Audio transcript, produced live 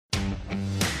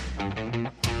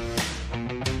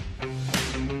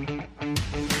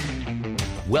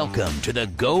Welcome to the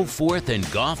Go Forth and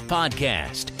Golf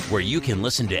Podcast, where you can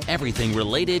listen to everything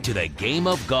related to the game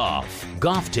of golf.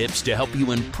 Golf tips to help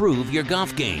you improve your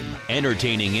golf game,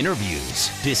 entertaining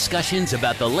interviews, discussions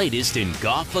about the latest in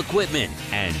golf equipment,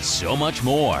 and so much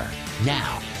more.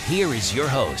 Now, here is your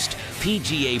host,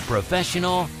 PGA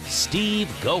professional Steve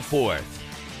Goforth.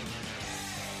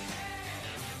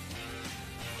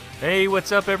 Hey,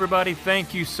 what's up, everybody?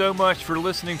 Thank you so much for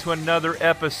listening to another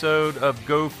episode of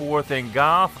Go Forth and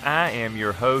Golf. I am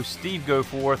your host, Steve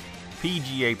Goforth,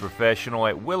 PGA professional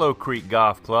at Willow Creek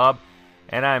Golf Club,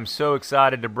 and I'm so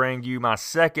excited to bring you my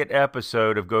second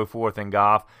episode of Go Forth and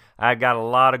Golf. I got a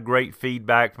lot of great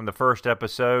feedback from the first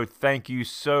episode. Thank you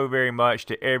so very much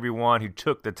to everyone who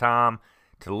took the time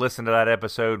to listen to that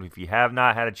episode. If you have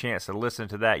not had a chance to listen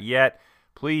to that yet,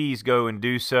 please go and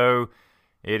do so.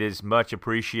 It is much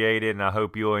appreciated, and I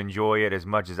hope you'll enjoy it as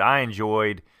much as I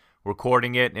enjoyed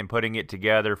recording it and putting it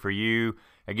together for you.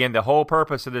 Again, the whole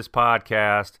purpose of this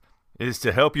podcast is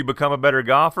to help you become a better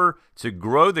golfer, to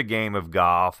grow the game of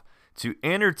golf, to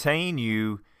entertain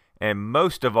you, and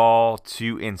most of all,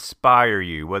 to inspire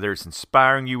you. Whether it's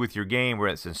inspiring you with your game,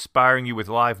 whether it's inspiring you with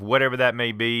life, whatever that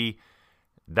may be,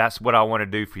 that's what I want to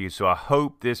do for you. So I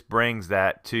hope this brings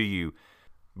that to you.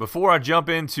 Before I jump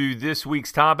into this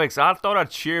week's topics, I thought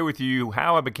I'd share with you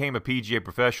how I became a PGA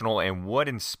professional and what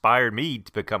inspired me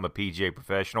to become a PGA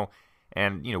professional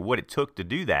and, what it took to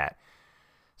do that.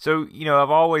 So, I've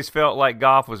always felt like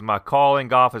golf was my calling,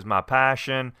 golf is my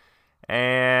passion,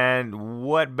 and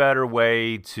what better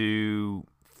way to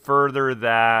further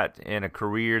that in a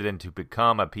career than to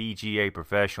become a PGA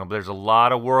professional. But there's a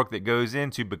lot of work that goes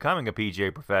into becoming a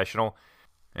PGA professional.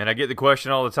 And I get the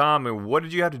question all the time, what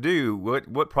did you have to do?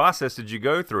 What process did you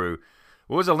go through?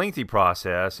 Well, it was a lengthy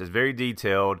process. It's very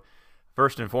detailed.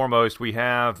 First and foremost, we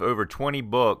have over 20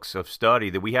 books of study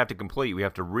that we have to complete. We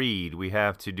have to read. We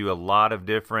have to do a lot of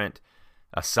different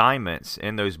assignments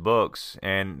in those books.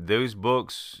 And those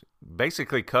books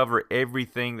basically cover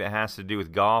everything that has to do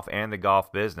with golf and the golf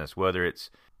business, whether it's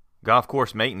golf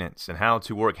course maintenance and how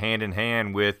to work hand in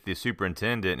hand with the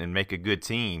superintendent and make a good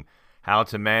team, how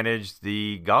to manage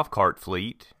the golf cart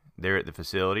fleet there at the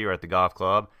facility or at the golf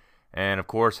club, and of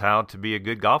course how to be a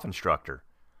good golf instructor,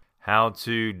 how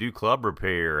to do club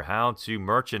repair, how to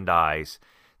merchandise.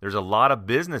 There's a lot of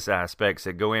business aspects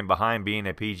that go in behind being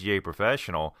a PGA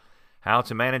professional, how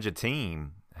to manage a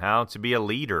team, how to be a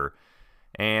leader.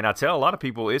 And I tell a lot of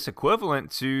people it's equivalent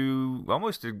to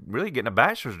almost really getting a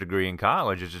bachelor's degree in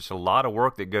college. There's just a lot of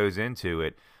work that goes into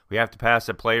it. We have to pass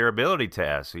a player ability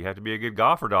test. So you have to be a good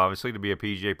golfer, obviously, to be a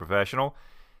PGA professional.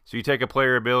 So you take a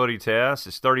player ability test.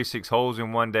 It's 36 holes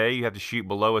in one day. You have to shoot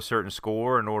below a certain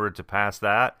score in order to pass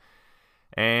that.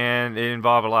 And it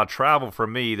involved a lot of travel for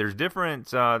me. There's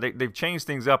different, they've changed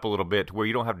things up a little bit to where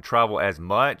you don't have to travel as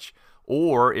much.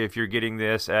 Or if you're getting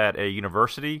this at a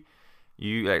university,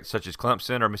 such as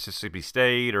Clemson or Mississippi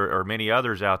State or many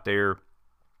others out there,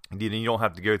 you don't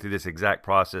have to go through this exact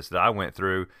process that I went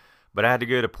through. But I had to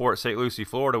go to Port St. Lucie,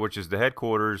 Florida, which is the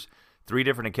headquarters, 3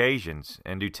 different occasions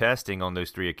and do testing on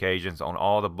those 3 occasions on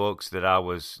all the books that I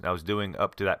was doing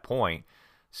up to that point.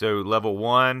 So level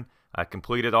 1, I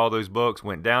completed all those books,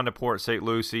 went down to Port St.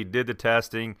 Lucie, did the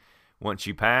testing. Once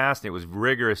you passed, it was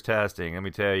rigorous testing. Let me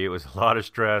tell you, it was a lot of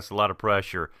stress, a lot of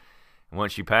pressure. And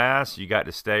once you pass, you got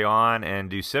to stay on and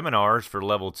do seminars for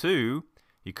level 2.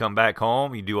 You come back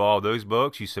home, you do all those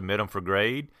books, you submit them for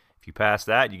grade. If you pass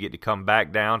that, you get to come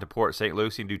back down to Port St.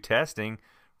 Lucie and do testing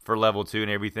for level 2 and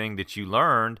everything that you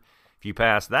learned. If you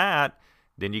pass that,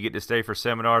 then you get to stay for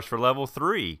seminars for level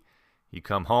 3. You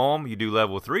come home, you do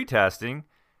level 3 testing,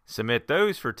 submit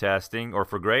those for testing, or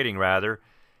for grading rather,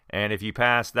 and if you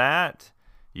pass that,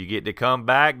 you get to come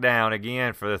back down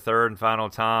again for the third and final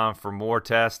time for more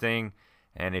testing,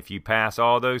 and if you pass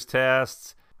all those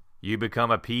tests, you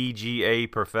become a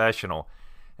PGA professional.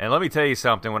 And let me tell you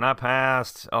something, when I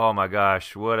passed, oh my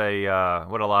gosh, what a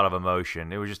lot of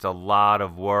emotion. It was just a lot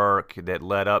of work that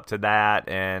led up to that,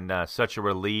 and such a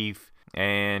relief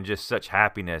and just such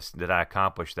happiness that I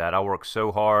accomplished that. I worked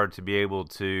so hard to be able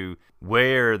to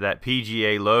wear that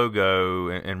PGA logo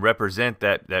and represent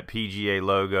that PGA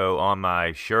logo on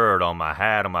my shirt, on my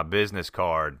hat, on my business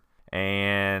card.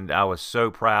 And I was so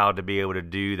proud to be able to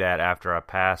do that after I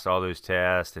passed all those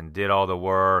tests and did all the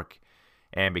work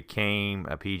and became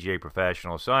a PGA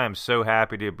professional. So I am so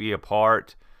happy to be a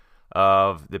part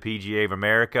of the PGA of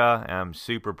America. I'm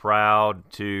super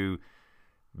proud to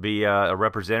be a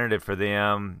representative for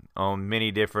them on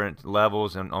many different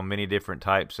levels and on many different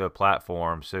types of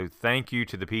platforms. So thank you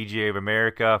to the PGA of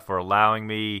America for allowing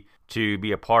me to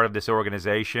be a part of this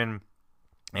organization.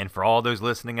 And for all those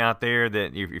listening out there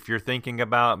that if you're thinking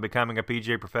about becoming a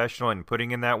PGA professional and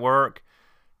putting in that work,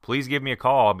 please give me a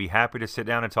call. I'll be happy to sit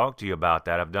down and talk to you about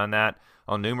that. I've done that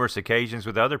on numerous occasions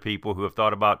with other people who have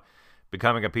thought about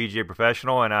becoming a PGA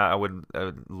professional, and I would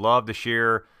love to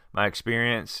share my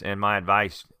experience and my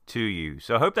advice to you.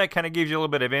 So I hope that kind of gives you a little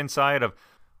bit of insight of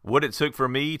what it took for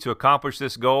me to accomplish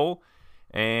this goal.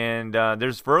 And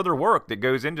there's further work that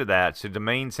goes into that. So to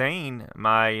maintain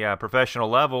my professional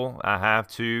level, I have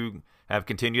to have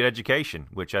continued education,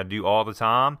 which I do all the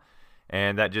time.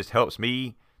 And that just helps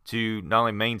me to not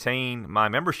only maintain my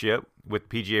membership with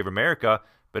PGA of America,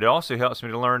 but it also helps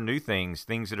me to learn new things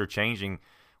that are changing,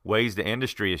 ways the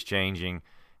industry is changing,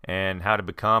 and how to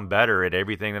become better at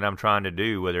everything that I'm trying to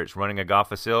do, whether it's running a golf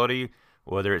facility,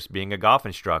 whether it's being a golf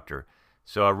instructor.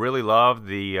 So I really love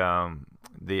the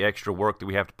extra work that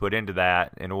we have to put into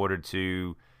that in order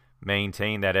to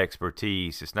maintain that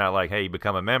expertise. It's not like, hey, you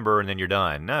become a member and then you're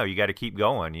done. No, you got to keep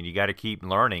going, and you got to keep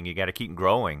learning. You got to keep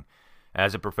growing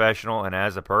as a professional and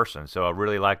as a person. So I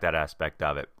really like that aspect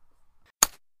of it.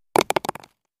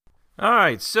 All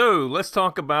right, so let's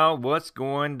talk about what's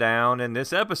going down in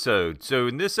this episode. So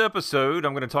in this episode,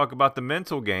 I'm going to talk about the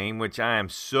mental game, which I am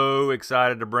so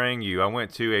excited to bring you. I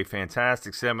went to a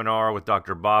fantastic seminar with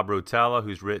Dr. Bob Rotella,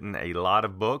 who's written a lot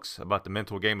of books about the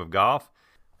mental game of golf.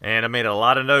 And I made a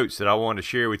lot of notes that I wanted to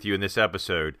share with you in this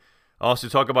episode. I also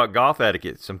talk about golf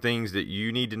etiquette, some things that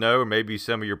you need to know, or maybe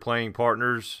some of your playing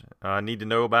partners need to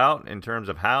know about in terms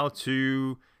of how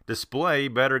to display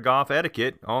better golf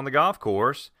etiquette on the golf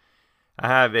course. I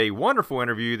have a wonderful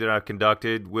interview that I've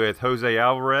conducted with Jose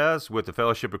Alvarez with the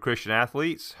Fellowship of Christian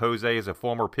Athletes. Jose is a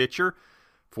former pitcher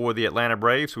for the Atlanta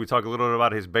Braves, so we talk a little bit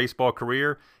about his baseball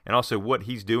career and also what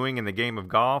he's doing in the game of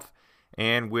golf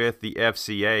and with the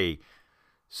FCA.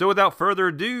 So without further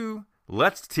ado,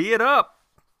 let's tee it up.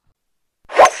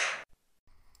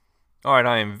 All right,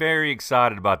 I am very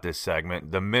excited about this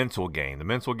segment, the mental game. The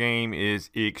mental game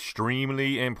is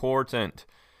extremely important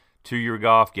to your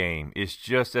golf game. It's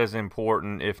just as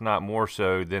important, if not more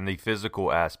so, than the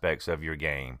physical aspects of your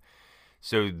game.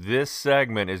 So this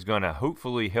segment is going to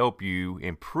hopefully help you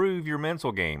improve your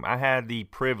mental game. I had the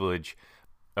privilege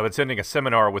of attending a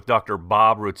seminar with Dr.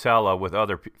 Bob Rotella with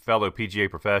other fellow PGA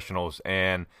professionals,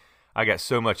 and I got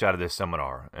so much out of this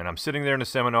seminar. And I'm sitting there in the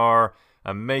seminar,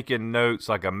 I'm making notes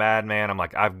like a madman. I'm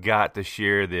like, I've got to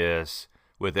share this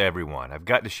with everyone. I've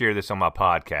got to share this on my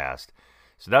podcast.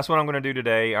 So that's what I'm going to do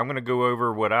today. I'm going to go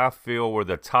over what I feel were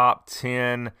the top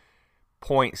 10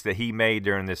 points that he made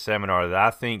during this seminar that I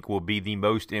think will be the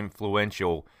most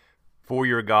influential for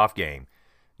your golf game.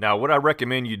 Now, what I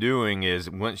recommend you doing is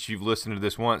once you've listened to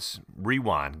this once,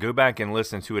 rewind. Go back and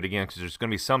listen to it again, because there's going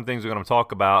to be some things we're going to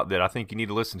talk about that I think you need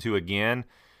to listen to again.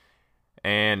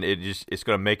 And it's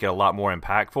going to make it a lot more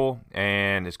impactful,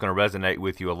 and it's going to resonate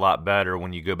with you a lot better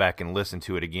when you go back and listen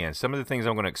to it again. Some of the things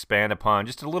I'm going to expand upon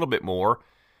just a little bit more,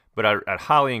 but I'd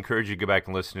highly encourage you to go back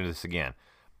and listen to this again.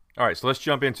 All right, so let's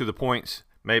jump into the points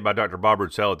made by Dr. Bob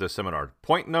Rotella at this seminar.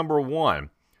 Point number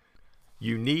 1,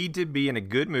 you need to be in a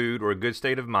good mood or a good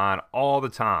state of mind all the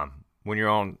time when you're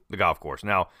on the golf course.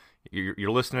 Now, you're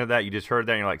listening to that, you just heard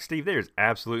that, and you're like, Steve, there's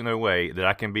absolutely no way that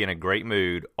I can be in a great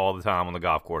mood all the time on the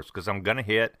golf course because I'm going to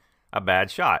hit a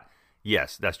bad shot.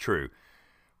 Yes, that's true.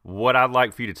 What I'd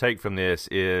like for you to take from this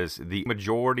is the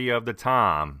majority of the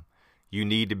time, you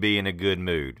need to be in a good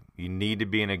mood. You need to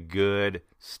be in a good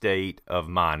state of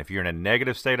mind. If you're in a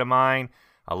negative state of mind,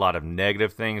 a lot of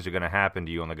negative things are going to happen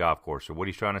to you on the golf course. So what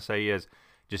he's trying to say is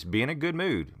just be in a good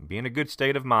mood, be in a good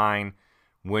state of mind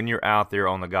when you're out there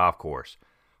on the golf course.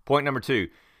 Point number 2,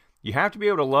 you have to be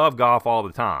able to love golf all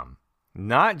the time,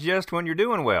 not just when you're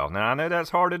doing well. Now, I know that's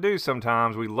hard to do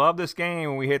sometimes. We love this game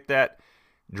when we hit that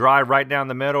drive right down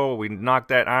the middle. We knock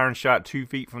that iron shot 2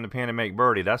 feet from the pin and make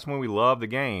birdie. That's when we love the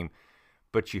game.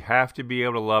 But you have to be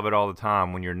able to love it all the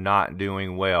time when you're not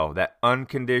doing well. That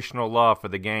unconditional love for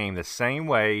the game, the same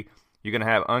way you're going to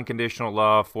have unconditional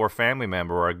love for a family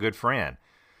member or a good friend.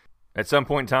 At some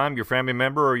point in time, your family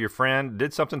member or your friend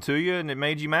did something to you and it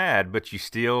made you mad, but you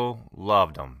still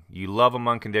loved them. You love them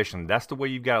unconditionally. That's the way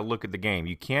you've got to look at the game.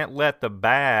 You can't let the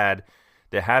bad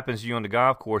that happens to you on the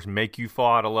golf course make you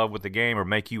fall out of love with the game or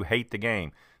make you hate the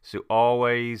game. So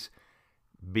always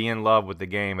be in love with the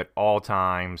game at all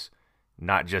times,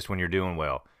 not just when you're doing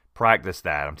well. Practice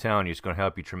that. I'm telling you, it's going to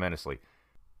help you tremendously.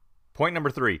 Point number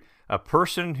 3, a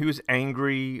person who's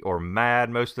angry or mad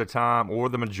most of the time or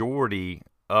the majority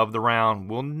of the round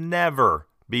will never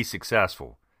be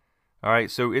successful. All right,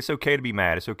 so it's okay to be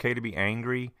mad. It's okay to be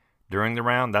angry during the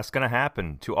round. That's going to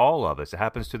happen to all of us. It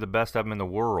happens to the best of them in the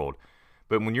world.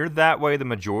 But when you're that way the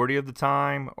majority of the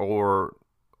time or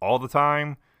all the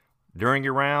time during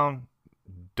your round,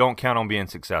 don't count on being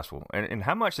successful. And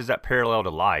how much does that parallel to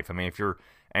life? I mean, if you're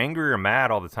angry or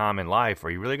mad all the time in life, are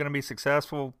you really going to be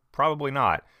successful? Probably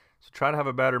not. So try to have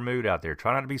a better mood out there.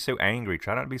 Try not to be so angry.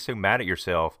 Try not to be so mad at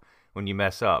yourself when you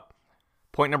mess up.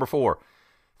 Point number 4,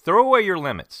 throw away your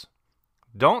limits.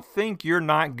 Don't think you're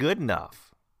not good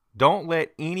enough. Don't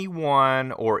let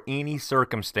anyone or any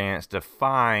circumstance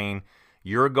define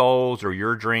your goals or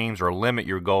your dreams, or limit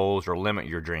your goals or limit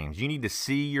your dreams. You need to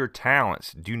see your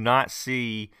talents. Do not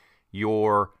see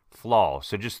your flaws.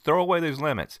 So just throw away those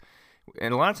limits.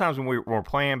 And a lot of times when we're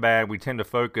playing bad, we tend to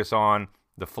focus on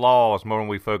the flaws more than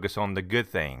we focus on the good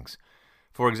things.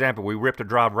 For example, we ripped a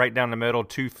drive right down the middle,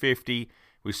 250.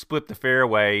 We split the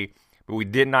fairway, but we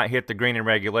did not hit the green in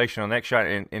regulation on the next shot,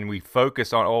 and we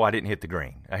focus on, I didn't hit the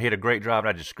green. I hit a great drive, and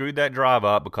I just screwed that drive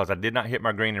up because I did not hit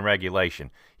my green in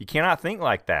regulation. You cannot think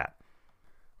like that.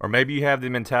 Or maybe you have the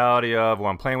mentality of,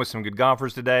 I'm playing with some good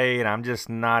golfers today, and I'm just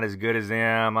not as good as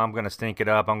them. I'm going to stink it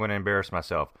up. I'm going to embarrass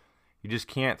myself. You just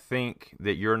can't think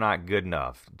that you're not good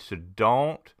enough. So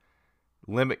don't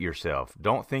limit yourself.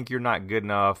 Don't think you're not good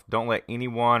enough. Don't let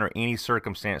anyone or any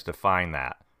circumstance define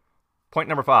that. Point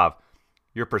number 5.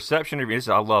 Your perception of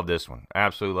I love this one. I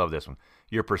absolutely love this one.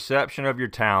 Your perception of your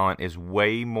talent is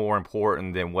way more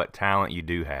important than what talent you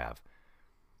do have.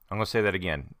 I'm going to say that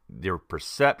again. Your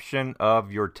perception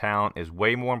of your talent is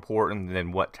way more important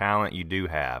than what talent you do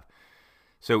have.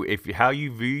 So how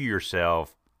you view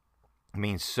yourself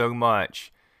means so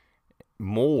much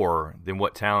more than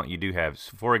what talent you do have.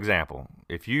 So for example,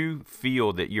 if you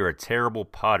feel that you're a terrible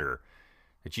putter,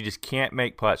 that you just can't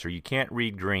make putts or you can't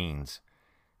read greens,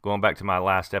 going back to my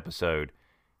last episode,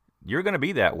 you're going to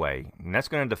be that way, and that's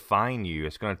going to define you.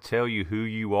 It's going to tell you who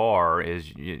you are.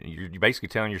 You're basically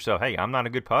telling yourself, hey, I'm not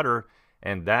a good putter,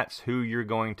 and that's who you're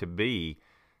going to be.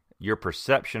 Your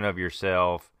perception of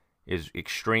yourself is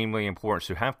extremely important,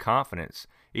 so have confidence.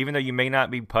 Even though you may not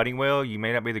be putting well, you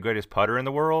may not be the greatest putter in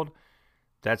the world,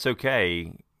 that's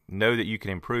okay. Know that you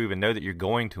can improve and know that you're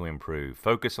going to improve.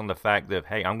 Focus on the fact that,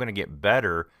 hey, I'm going to get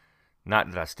better, not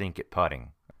that I stink at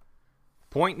putting.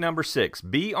 Point number 6,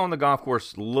 be on the golf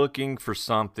course looking for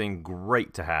something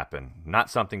great to happen, not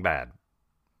something bad.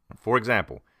 For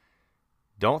example,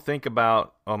 don't think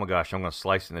about, oh my gosh, I'm going to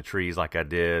slice in the trees like I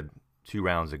did 2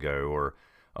 rounds ago, or,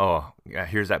 oh,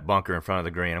 here's that bunker in front of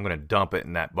the green. I'm going to dump it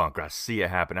in that bunker. I see it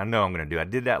happen. I know I'm going to do it. I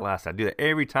did that last time. I do that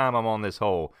every time I'm on this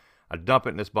hole. I dump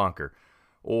it in this bunker.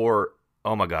 Or,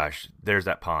 oh my gosh, there's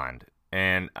that pond.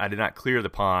 And I did not clear the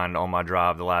pond on my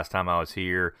drive the last time I was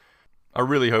here. I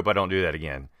really hope I don't do that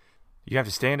again. You have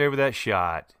to stand over that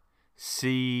shot,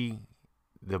 see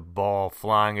the ball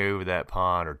flying over that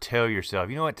pond, or tell yourself,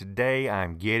 you know what, today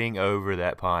I'm getting over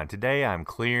that pond. Today I'm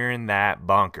clearing that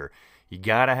bunker. You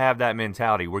got to have that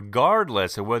mentality.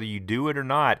 Regardless of whether you do it or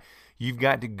not, you've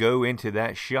got to go into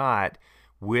that shot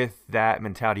with that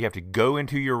mentality. You have to go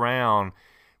into your round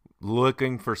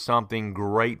looking for something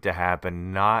great to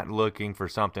happen, not looking for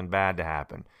something bad to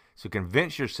happen. So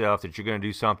convince yourself that you're going to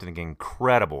do something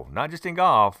incredible, not just in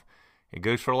golf. It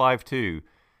goes for life too.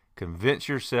 Convince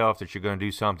yourself that you're going to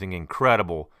do something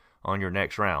incredible on your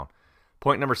next round.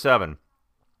 Point number 7.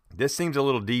 This seems a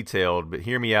little detailed, but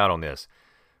hear me out on this.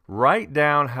 Write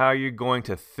down how you're going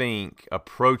to think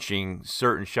approaching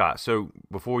certain shots. So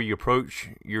before you approach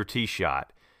your tee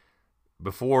shot,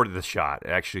 before the shot,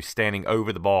 actually standing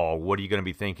over the ball, what are you going to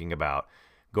be thinking about?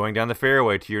 Going down the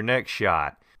fairway to your next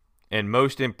shot. And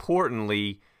most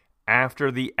importantly,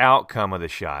 after the outcome of the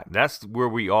shot. That's where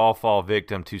we all fall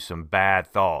victim to some bad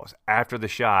thoughts. After the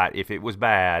shot, if it was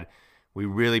bad, we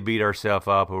really beat ourselves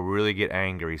up or really get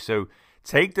angry. So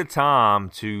take the time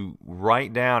to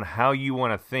write down how you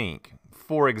want to think.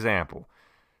 For example,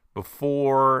 as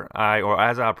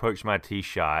I approach my tee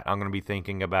shot, I'm going to be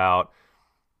thinking about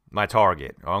my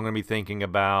target, or I'm going to be thinking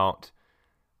about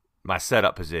my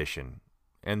setup position.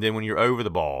 And then when you're over the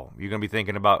ball, you're going to be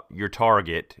thinking about your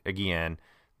target again,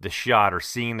 the shot, or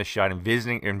seeing the shot,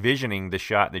 envisioning the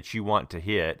shot that you want to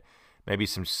hit, maybe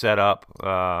some setup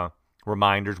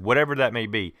reminders, whatever that may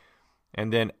be.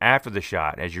 And then after the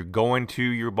shot, as you're going to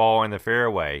your ball in the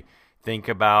fairway, think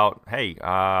about, hey,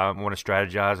 I want to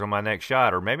strategize on my next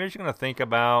shot, or maybe I'm just going to think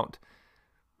about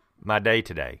my day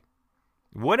today.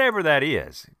 Whatever that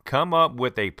is, come up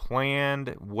with a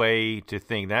planned way to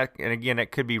think. That, and again, that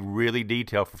could be really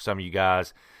detailed for some of you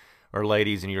guys or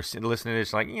ladies, and you're listening to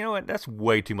this like, you know what, that's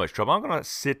way too much trouble. I'm not going to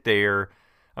sit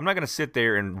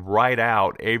there and write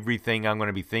out everything I'm going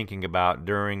to be thinking about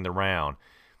during the round.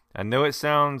 I know it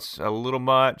sounds a little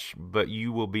much, but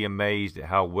you will be amazed at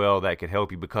how well that could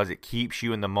help you, because it keeps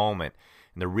you in the moment.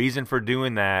 And the reason for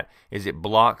doing that is it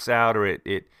blocks out, or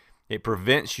it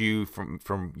prevents you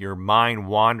from your mind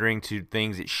wandering to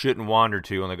things it shouldn't wander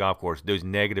to on the golf course, those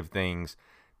negative things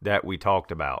that we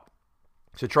talked about.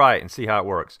 So try it and see how it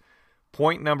works.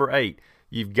 Point number 8,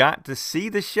 you've got to see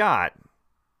the shot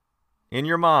in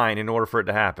your mind in order for it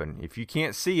to happen. If you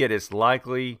can't see it, it's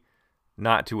likely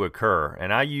not to occur.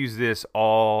 And I use this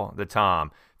all the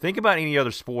time. Think about any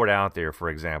other sport out there, for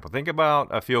example. Think about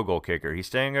a field goal kicker. He's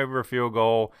staying over a field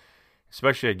goal,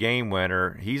 especially a game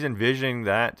winner. He's envisioning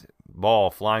that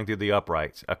ball flying through the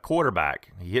uprights. A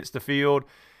quarterback, he hits the field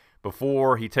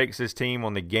before he takes his team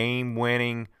on the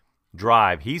game-winning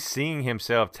drive. He's seeing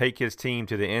himself take his team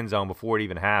to the end zone before it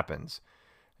even happens.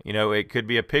 You know, it could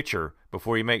be a pitcher.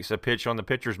 Before he makes a pitch on the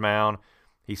pitcher's mound,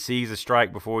 he sees a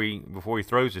strike before he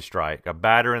throws a strike. A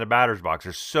batter in the batter's box.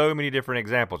 There's so many different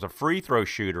examples. A free throw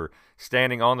shooter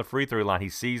standing on the free throw line. He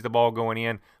sees the ball going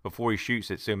in before he shoots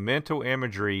it. So mental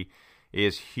imagery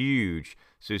is huge.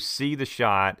 So see the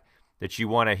shot that you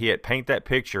want to hit. Paint that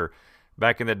picture.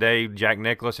 Back in the day, Jack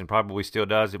Nicklaus, and probably still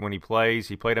does it when he plays,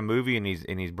 he played a movie in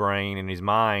his brain, in his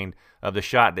mind, of the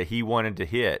shot that he wanted to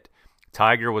hit.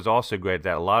 Tiger was also great at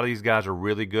that. A lot of these guys are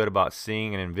really good about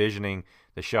seeing and envisioning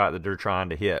the shot that they're trying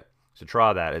to hit. So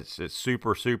try that. It's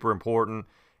super, super important,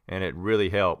 and it really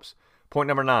helps. Point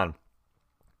number 9,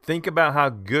 think about how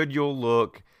good you'll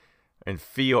look and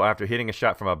feel after hitting a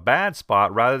shot from a bad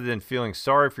spot rather than feeling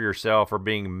sorry for yourself or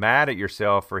being mad at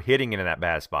yourself for hitting it in that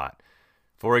bad spot.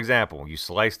 For example, you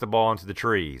slice the ball into the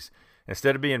trees.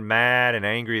 Instead of being mad and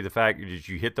angry at the fact that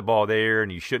you hit the ball there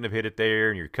and you shouldn't have hit it there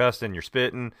and you're cussing, you're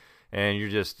spitting, and you're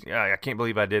just, I can't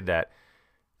believe I did that.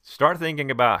 Start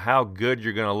thinking about how good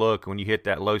you're going to look when you hit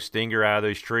that low stinger out of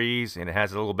those trees and it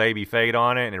has a little baby fade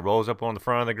on it and it rolls up on the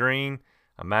front of the green.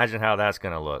 Imagine how that's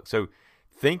going to look. So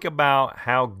think about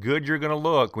how good you're going to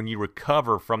look when you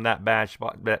recover from that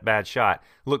bad shot.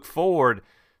 Look forward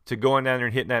to going down there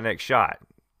and hitting that next shot.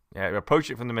 Approach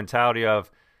it from the mentality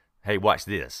of, hey, watch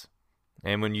this.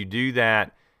 And when you do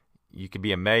that, you could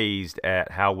be amazed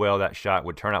at how well that shot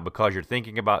would turn out because you're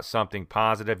thinking about something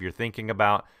positive. You're thinking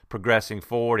about progressing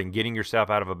forward and getting yourself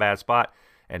out of a bad spot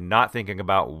and not thinking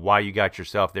about why you got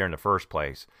yourself there in the first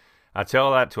place. I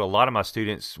tell that to a lot of my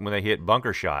students when they hit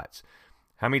bunker shots.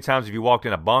 How many times have you walked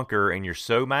in a bunker and you're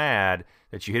so mad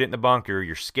that you hit it in the bunker,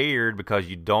 you're scared because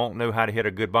you don't know how to hit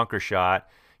a good bunker shot,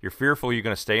 you're fearful you're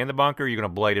going to stay in the bunker, you're going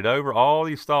to blade it over. All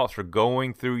these thoughts are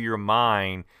going through your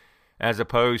mind as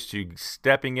opposed to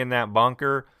stepping in that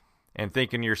bunker and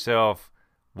thinking to yourself,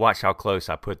 watch how close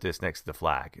I put this next to the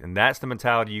flag. And that's the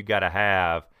mentality you got to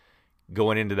have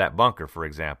going into that bunker, for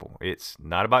example. It's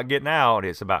not about getting out.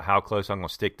 It's about how close I'm going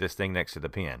to stick this thing next to the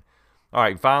pin. All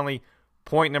right, finally,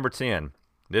 point number 10.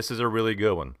 This is a really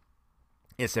good one.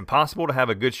 It's impossible to have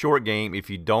a good short game if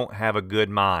you don't have a good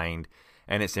mind,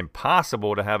 and it's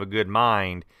impossible to have a good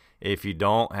mind if you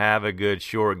don't have a good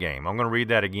short game. I'm going to read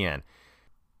that again.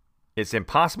 It's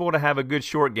impossible to have a good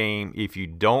short game if you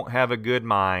don't have a good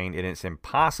mind, and it's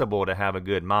impossible to have a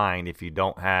good mind if you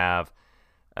don't have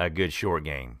a good short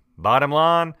game. Bottom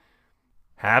line,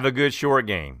 have a good short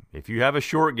game. If you have a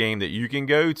short game that you can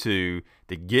go to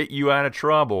get you out of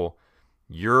trouble,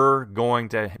 you're going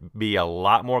to be a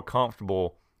lot more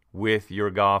comfortable with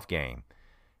your golf game.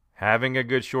 Having a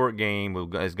good short game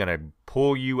is going to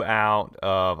pull you out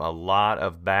of a lot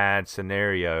of bad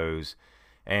scenarios.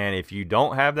 And if you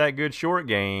don't have that good short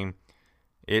game,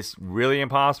 it's really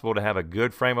impossible to have a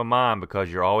good frame of mind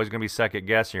because you're always going to be second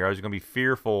guessing. You're always going to be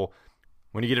fearful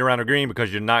when you get around the green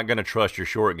because you're not going to trust your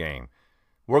short game.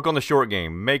 Work on the short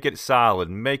game. Make it solid.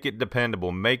 Make it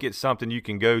dependable. Make it something you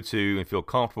can go to and feel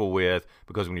comfortable with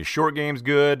because when your short game's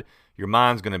good, your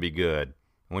mind's going to be good.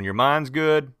 When your mind's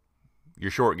good,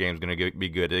 your short game's going to be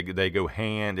good. They go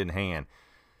hand in hand.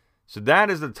 So that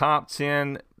is the top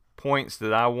 10 points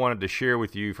that I wanted to share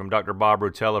with you from Dr. Bob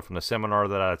Rotella from the seminar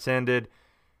that I attended.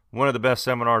 One of the best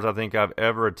seminars I think I've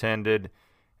ever attended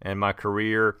in my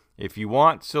career. If you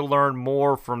want to learn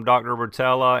more from Dr.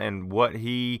 Rotella and what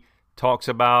he talks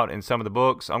about in some of the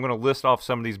books, I'm going to list off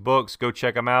some of these books. Go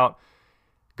check them out.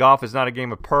 Golf is Not a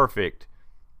Game of Perfect,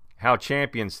 How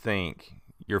Champions Think,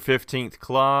 Your 15th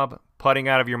Club, Putting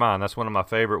Out of Your Mind. That's one of my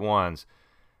favorite ones.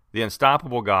 The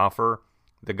Unstoppable Golfer,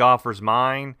 The Golfer's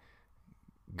Mind,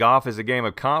 Golf is a Game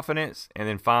of Confidence, and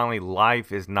then finally,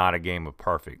 Life is Not a Game of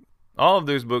Perfect. All of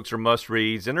those books are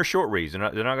must-reads, and they're short reads. They're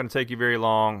not going to take you very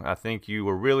long. I think you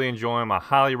will really enjoy them. I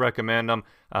highly recommend them.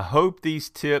 I hope these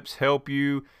tips help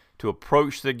you to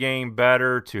approach the game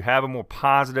better, to have a more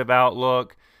positive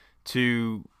outlook,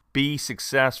 to be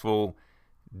successful.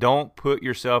 Don't put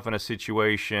yourself in a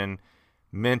situation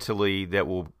mentally that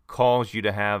will cause you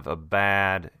to have a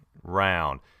bad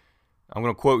round. I'm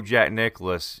going to quote Jack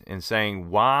Nicklaus in saying,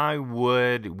 why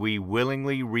would we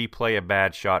willingly replay a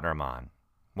bad shot in our mind?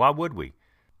 Why would we?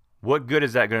 What good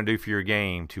is that going to do for your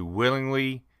game to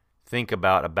willingly think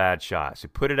about a bad shot? So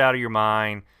put it out of your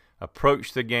mind,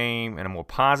 approach the game in a more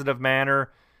positive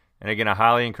manner. And again, I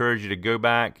highly encourage you to go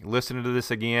back, listen to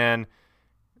this again,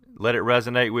 let it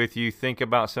resonate with you, think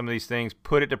about some of these things,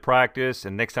 put it to practice,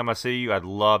 and next time I see you, I'd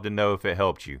love to know if it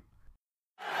helped you.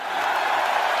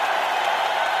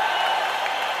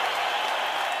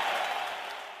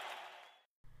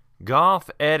 Golf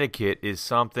etiquette is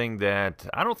something that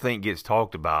I don't think gets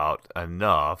talked about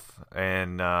enough,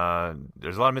 and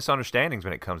there's a lot of misunderstandings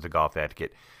when it comes to golf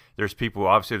etiquette. There's people,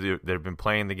 obviously, that have been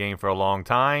playing the game for a long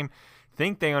time,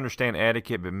 think they understand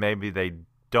etiquette, but maybe they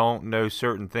don't know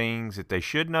certain things that they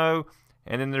should know.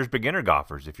 And then there's beginner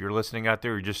golfers. If you're listening out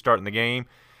there, you're just starting the game,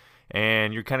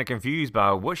 and you're kind of confused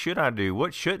by what should I do,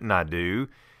 what shouldn't I do?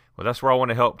 Well, that's where I want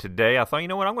to help today. I thought, you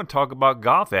know what, I'm going to talk about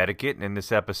golf etiquette in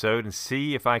this episode and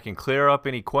see if I can clear up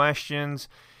any questions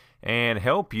and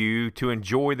help you to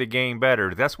enjoy the game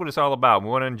better. That's what it's all about. We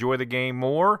want to enjoy the game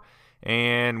more,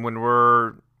 and when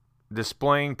we're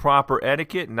displaying proper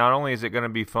etiquette, not only is it going to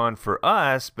be fun for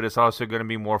us, but it's also going to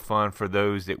be more fun for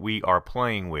those that we are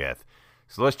playing with.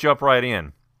 So let's jump right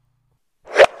in.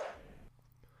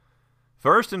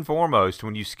 First and foremost,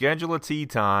 when you schedule a tee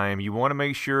time, you want to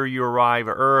make sure you arrive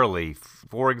early.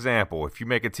 For example, if you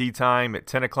make a tee time at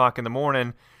 10 o'clock in the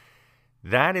morning,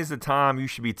 that is the time you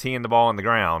should be teeing the ball on the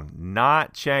ground,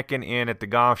 not checking in at the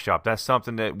golf shop. That's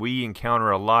something that we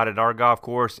encounter a lot at our golf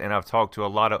course, and I've talked to a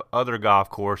lot of other golf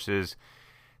courses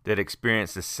that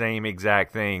experience the same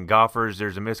exact thing. Golfers,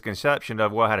 there's a misconception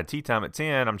of, well, I had a tee time at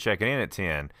 10, I'm checking in at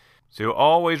 10. So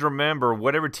always remember,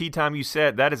 whatever tee time you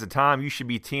set, that is the time you should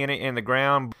be teeing it in the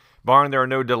ground, barring there are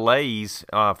no delays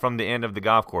from the end of the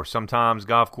golf course. Sometimes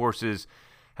golf courses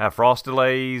have frost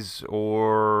delays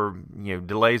or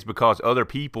delays because other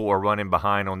people are running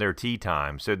behind on their tee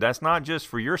time. So that's not just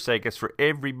for your sake, it's for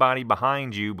everybody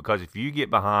behind you, because if you get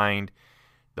behind,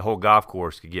 the whole golf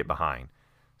course could get behind.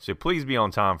 So please be on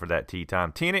time for that tee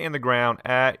time. Teeing it in the ground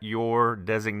at your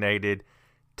designated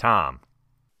time.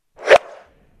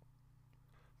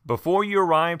 Before you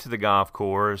arrive to the golf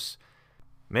course,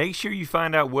 make sure you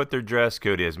find out what their dress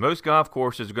code is. Most golf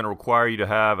courses are going to require you to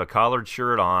have a collared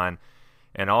shirt on,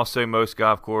 and also most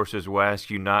golf courses will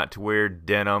ask you not to wear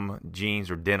denim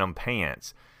jeans or denim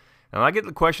pants. And I get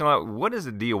the question a lot, what is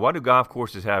the deal? Why do golf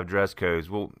courses have dress codes?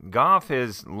 Well, golf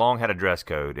has long had a dress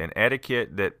code and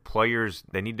etiquette that players,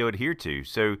 they need to adhere to.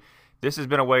 So this has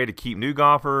been a way to keep new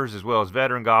golfers as well as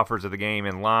veteran golfers of the game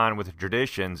in line with the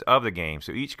traditions of the game.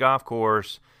 So each golf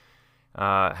course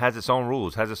has its own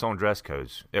rules, has its own dress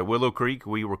codes. At Willow Creek,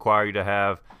 we require you to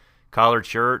have collared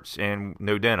shirts and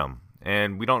no denim.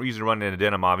 And we don't usually run into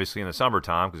denim, obviously, in the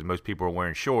summertime because most people are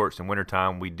wearing shorts. In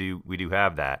wintertime, we do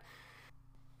have that.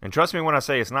 And trust me when I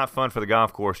say it's not fun for the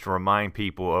golf course to remind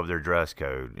people of their dress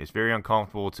code. It's very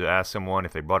uncomfortable to ask someone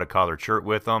if they brought a collared shirt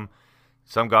with them.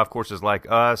 Some golf courses like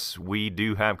us, we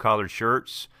do have collared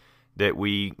shirts that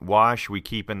we wash, we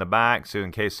keep in the back, so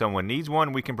in case someone needs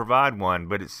one, we can provide one.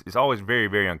 But it's always very,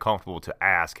 very uncomfortable to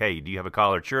ask, hey, do you have a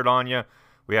collared shirt on you?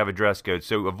 We have a dress code.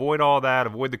 So avoid all that,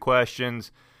 avoid the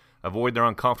questions, avoid their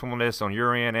uncomfortableness on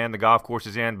your end and the golf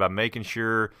course's end by making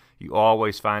sure you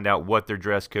always find out what their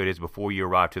dress code is before you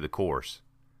arrive to the course.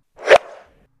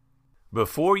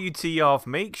 Before you tee off,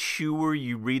 make sure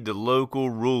you read the local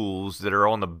rules that are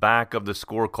on the back of the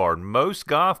scorecard. Most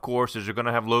golf courses are going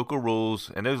to have local rules,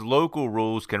 and those local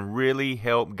rules can really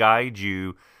help guide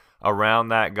you around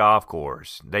that golf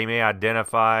course. They may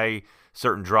identify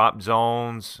certain drop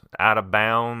zones, out of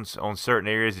bounds on certain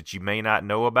areas that you may not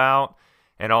know about,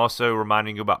 and also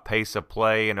reminding you about pace of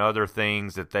play and other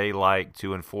things that they like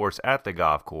to enforce at the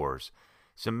golf course.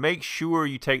 So make sure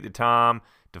you take the time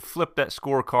to flip that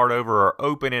scorecard over or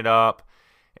open it up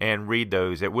and read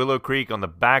those. At Willow Creek, on the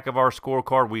back of our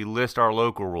scorecard, we list our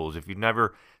local rules. If you've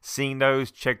never seen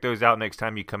those, check those out next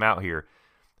time you come out here.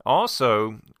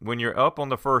 Also, when you're up on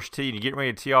the first tee and you get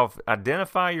ready to tee off,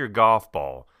 identify your golf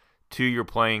ball to your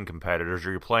playing competitors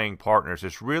or your playing partners.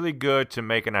 It's really good to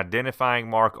make an identifying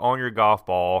mark on your golf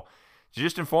ball to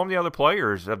just inform the other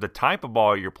players of the type of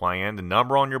ball you're playing, the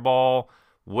number on your ball,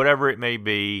 whatever it may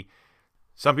be.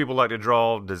 Some people like to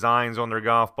draw designs on their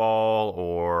golf ball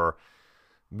or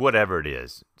whatever it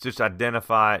is. Just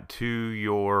identify it to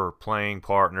your playing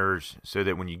partners so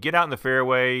that when you get out in the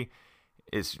fairway,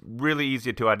 it's really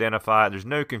easy to identify. There's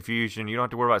no confusion. You don't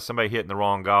have to worry about somebody hitting the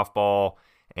wrong golf ball,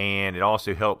 and it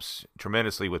also helps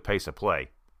tremendously with pace of play.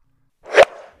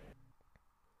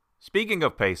 Speaking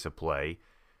of pace of play,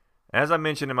 as I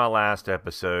mentioned in my last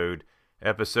episode,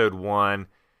 episode 1,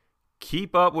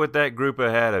 keep up with that group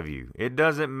ahead of you. It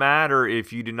doesn't matter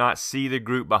if you do not see the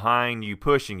group behind you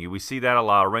pushing you. We see that a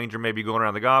lot. A ranger may be going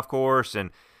around the golf course and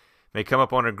may come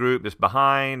up on a group that's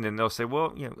behind, and they'll say,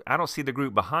 well, I don't see the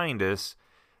group behind us.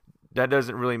 That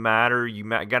doesn't really matter. You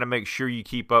got to make sure you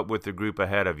keep up with the group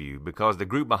ahead of you, because the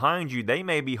group behind you, they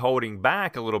may be holding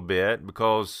back a little bit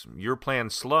because you're playing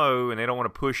slow and they don't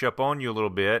want to push up on you a little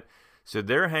bit. So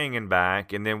they're hanging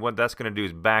back, and then what that's going to do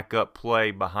is back up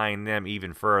play behind them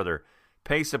even further.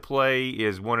 Pace of play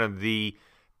is one of the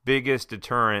biggest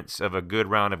deterrents of a good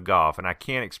round of golf, and I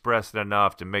can't express it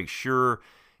enough to make sure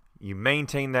you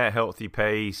maintain that healthy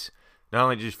pace, not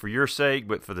only just for your sake,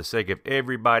 but for the sake of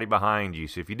everybody behind you.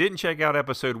 So if you didn't check out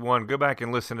episode 1, go back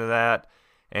and listen to that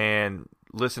and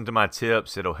listen to my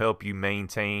tips. It'll help you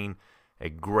maintain a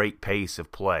great pace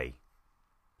of play.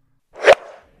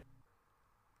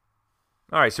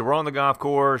 All right, so we're on the golf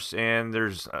course, and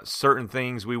there's certain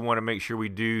things we want to make sure we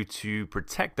do to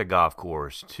protect the golf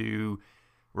course, to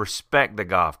respect the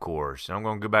golf course. And I'm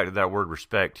going to go back to that word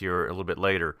respect here a little bit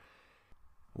later.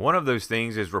 One of those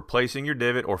things is replacing your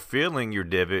divot or filling your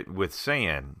divot with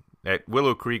sand. At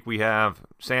Willow Creek, we have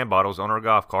sand bottles on our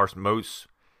golf course. Most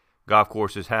golf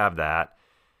courses have that.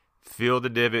 Fill the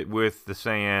divot with the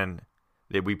sand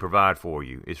that we provide for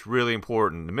you. It's really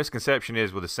important. The misconception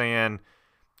is with the sand,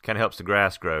 kind of helps the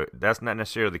grass grow. That's not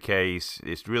necessarily the case.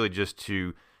 It's really just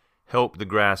to help the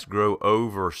grass grow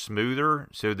over smoother,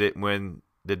 so that when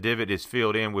the divot is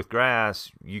filled in with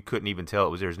grass, you couldn't even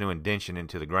tell there's no indentation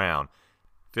into the ground.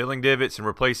 Filling divots and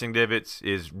replacing divots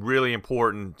is really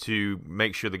important to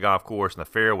make sure the golf course and the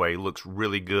fairway looks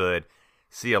really good.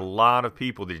 See a lot of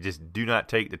people that just do not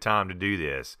take the time to do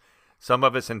this. Some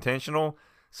of it's intentional,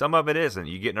 some of it isn't.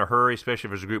 You get in a hurry, especially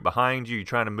if there's a group behind you, you're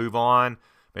trying to move on.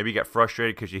 Maybe you got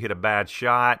frustrated because you hit a bad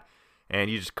shot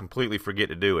and you just completely forget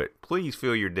to do it. Please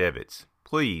fill your divots.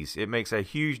 Please. It makes a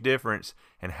huge difference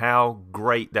in how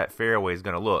great that fairway is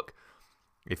going to look.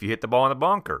 If you hit the ball in the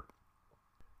bunker,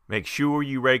 make sure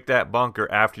you rake that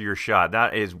bunker after your shot.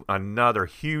 That is another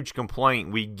huge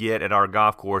complaint we get at our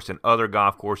golf course and other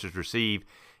golf courses receive,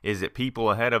 is that people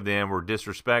ahead of them were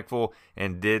disrespectful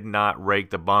and did not rake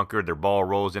the bunker. Their ball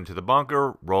rolls into the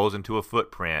bunker, rolls into a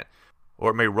footprint,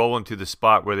 or it may roll into the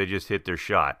spot where they just hit their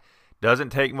shot.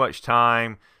 Doesn't take much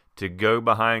time to go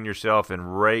behind yourself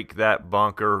and rake that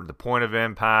bunker, the point of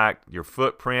impact, your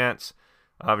footprints.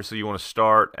 Obviously, you want to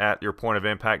start at your point of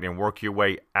impact and work your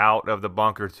way out of the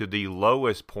bunker to the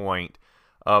lowest point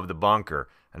of the bunker.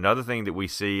 Another thing that we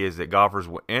see is that golfers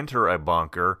will enter a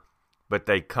bunker, but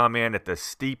they come in at the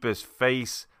steepest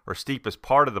face or steepest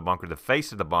part of the bunker, the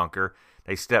face of the bunker.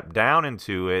 They step down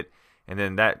into it, and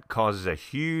then that causes a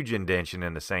huge indentation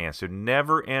in the sand. So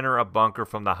never enter a bunker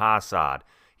from the high side.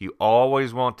 You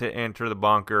always want to enter the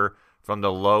bunker from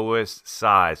the lowest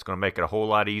side. It's going to make it a whole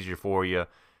lot easier for you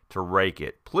to rake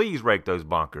it. Please rake those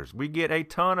bunkers. We get a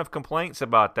ton of complaints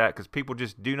about that because people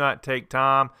just do not take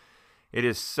time. It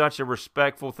is such a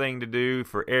respectful thing to do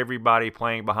for everybody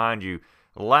playing behind you.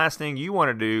 The last thing you want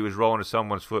to do is roll into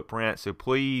someone's footprint, so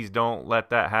please don't let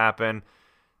that happen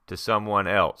to someone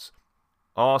else.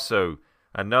 Also,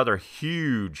 another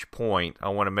huge point I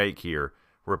want to make here,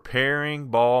 repairing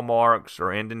ball marks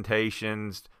or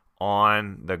indentations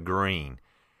on the green.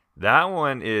 That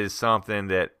one is something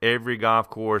that every golf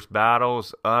course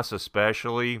battles, us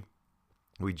especially.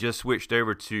 We just switched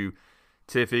over to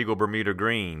TifEagle Bermuda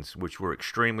greens, which we're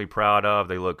extremely proud of.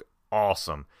 They look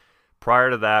awesome. Prior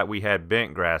to that, we had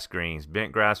bent grass greens.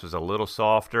 Bent grass was a little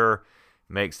softer,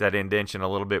 makes that indentation a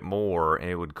little bit more, and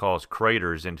it would cause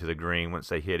craters into the green once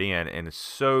they hit in. And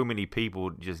so many people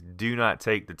just do not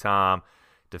take the time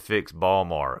to fix ball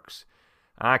marks.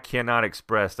 I cannot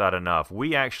express that enough.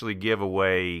 We actually give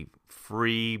away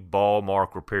free ball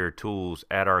mark repair tools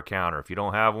at our counter. If you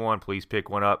don't have one, please pick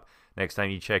one up next time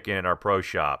you check in at our pro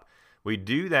shop. We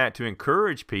do that to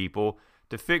encourage people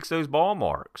to fix those ball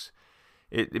marks.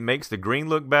 It makes the green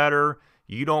look better.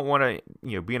 You don't want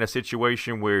to be in a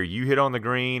situation where you hit on the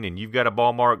green and you've got a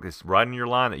ball mark that's right in your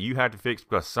line that you have to fix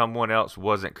because someone else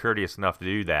wasn't courteous enough to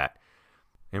do that.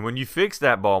 And when you fix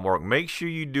that ball mark, make sure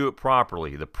you do it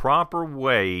properly. The proper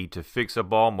way to fix a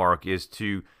ball mark is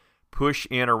to push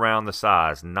in around the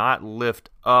sides, not lift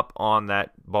up on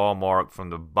that ball mark from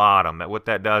the bottom. What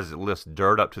that does is it lifts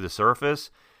dirt up to the surface.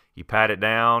 You pat it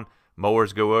down,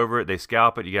 mowers go over it, they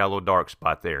scalp it, you got a little dark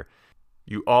spot there.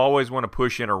 You always want to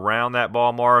push in around that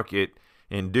ball mark.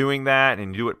 In doing that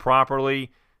and do it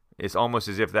properly, it's almost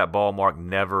as if that ball mark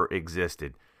never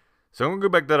existed. So I'm going to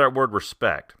go back to that word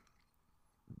respect.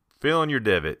 Filling your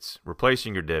divots,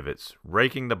 replacing your divots,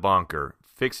 raking the bunker,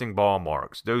 fixing ball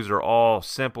marks. Those are all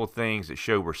simple things that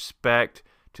show respect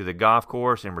to the golf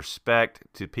course and respect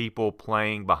to people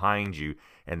playing behind you.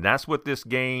 And that's what this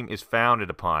game is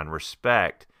founded upon,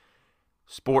 respect,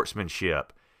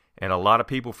 sportsmanship. And a lot of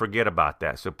people forget about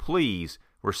that. So please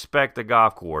respect the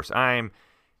golf course. I'm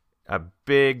a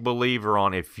big believer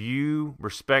on if you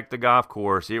respect the golf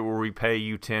course, it will repay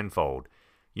you tenfold.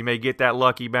 You may get that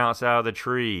lucky bounce out of the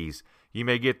trees. You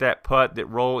may get that putt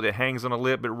that hangs on a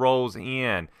lip but rolls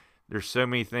in. There's so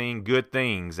many good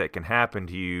things that can happen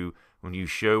to you when you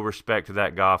show respect to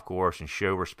that golf course and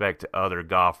show respect to other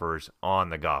golfers on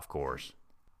the golf course.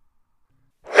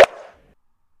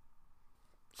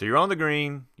 So you're on the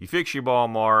green, you fix your ball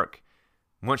mark.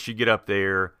 Once you get up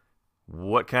there,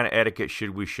 what kind of etiquette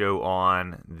should we show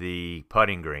on the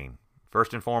putting green?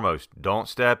 First and foremost, don't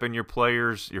step in your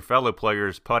fellow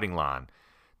players' putting line.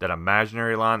 That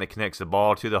imaginary line that connects the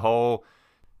ball to the hole,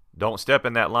 don't step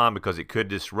in that line because it could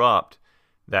disrupt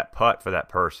that putt for that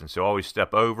person. So always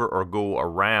step over or go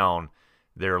around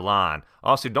their line.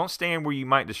 Also, don't stand where you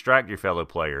might distract your fellow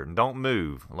player. Don't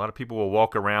move. A lot of people will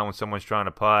walk around when someone's trying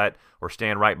to putt or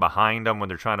stand right behind them when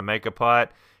they're trying to make a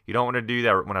putt. You don't want to do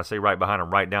that. When I say right behind them,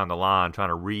 right down the line, trying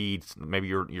to read maybe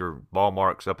your ball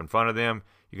marks up in front of them.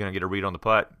 You're going to get a read on the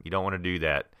putt. You don't want to do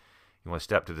that. You want to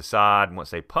step to the side. And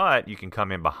once they putt, you can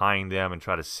come in behind them and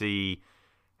try to see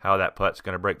how that putt's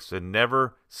going to break. So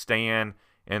never stand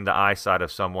in the eyesight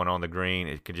of someone on the green.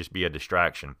 It could just be a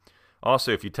distraction.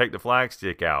 Also, if you take the flag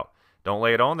stick out, don't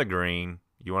lay it on the green.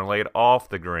 You want to lay it off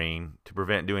the green to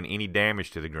prevent doing any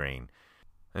damage to the green.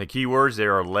 And the key words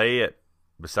there are lay it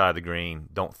beside the green.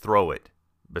 Don't throw it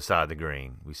beside the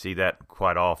green. We see that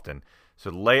quite often.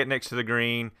 So lay it next to the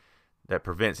green. That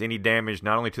prevents any damage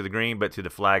not only to the green but to the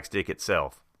flag stick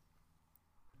itself.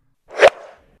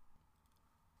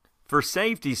 For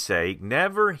safety's sake,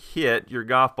 never hit your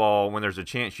golf ball when there's a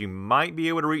chance you might be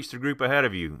able to reach the group ahead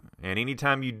of you. And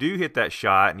anytime you do hit that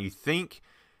shot and you think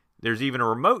there's even a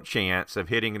remote chance of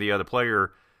hitting the other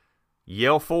player,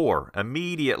 yell "for"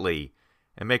 immediately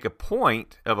and make a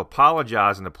point of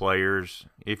apologizing to players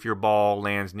if your ball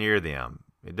lands near them.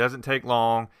 It doesn't take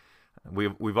long.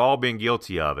 We've all been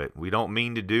guilty of it. We don't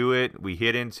mean to do it. We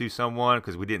hit into someone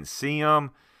because we didn't see them.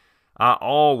 I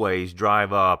always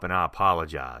drive up and I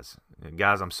apologize.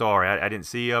 Guys, I'm sorry. I didn't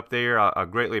see you up there. I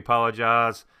greatly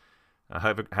apologize.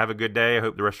 Have a good day. I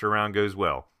hope the rest of your round goes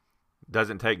well.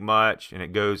 Doesn't take much, and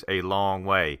it goes a long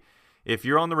way. If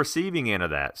you're on the receiving end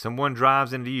of that, someone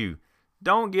drives into you,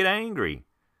 don't get angry.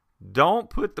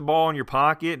 Don't put the ball in your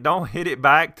pocket. Don't hit it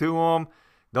back to them.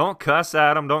 Don't cuss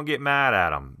at them. Don't get mad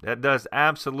at them. That does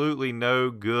absolutely no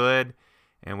good,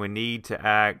 and we need to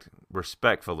act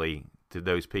respectfully to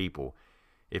those people.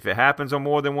 If it happens on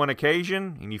more than one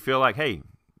occasion and you feel like, hey,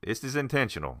 this is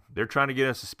intentional, they're trying to get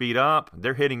us to speed up,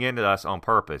 they're hitting into us on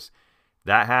purpose,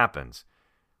 that happens.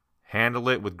 Handle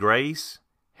it with grace.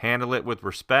 Handle it with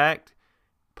respect.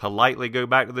 Politely go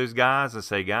back to those guys and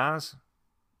say, guys,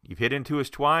 you've hit into us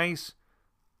twice.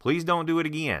 Please don't do it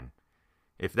again.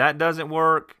 If that doesn't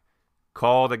work,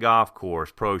 call the golf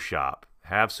course pro shop.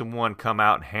 Have someone come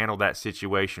out and handle that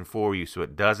situation for you so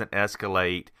it doesn't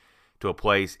escalate to a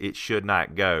place it should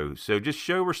not go. So just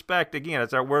show respect. Again,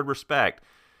 that's our word, respect.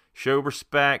 Show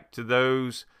respect to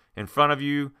those in front of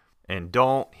you and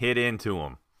don't hit into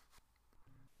them.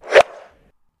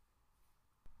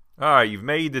 All right, you've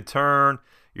made the turn.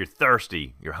 You're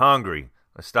thirsty. You're hungry.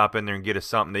 Let's stop in there and get us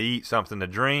something to eat, something to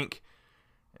drink,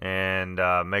 and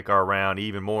make our round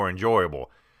even more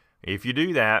enjoyable. If you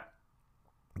do that,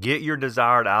 get your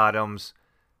desired items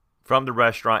from the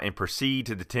restaurant and proceed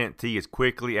to the 10th tee as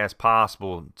quickly as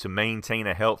possible to maintain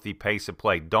a healthy pace of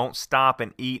play. Don't stop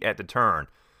and eat at the turn.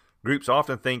 Groups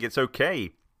often think it's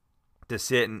okay to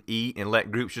sit and eat and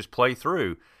let groups just play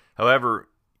through. However,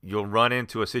 you'll run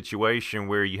into a situation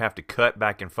where you have to cut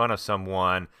back in front of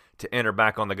someone to enter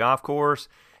back on the golf course,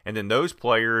 and then those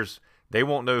players, they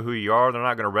won't know who you are. They're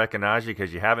not going to recognize you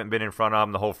because you haven't been in front of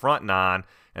them the whole front nine,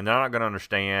 and they're not going to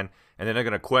understand, and then they're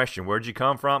going to question, where'd you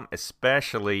come from,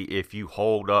 especially if you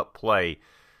hold up play.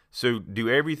 So do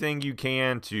everything you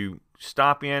can to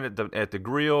stop in at the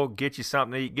grill, get you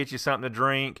something to eat, get you something to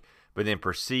drink, but then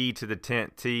proceed to the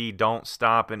 10th tee. Don't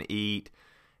stop and eat,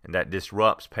 and that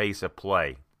disrupts pace of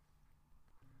play.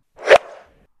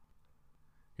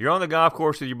 You're on the golf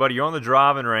course with your buddy. You're on the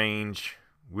driving range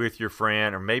with your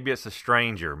friend, or maybe it's a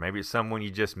stranger. Maybe it's someone you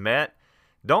just met.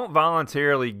 Don't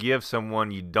voluntarily give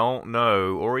someone you don't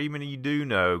know, or even you do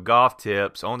know, golf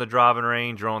tips on the driving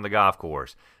range or on the golf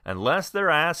course. Unless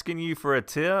they're asking you for a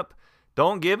tip,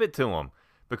 don't give it to them,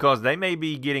 because they may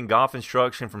be getting golf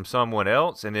instruction from someone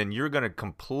else, and then you're going to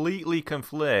completely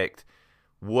conflict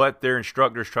what their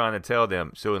instructor's trying to tell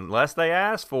them. So unless they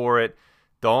ask for it,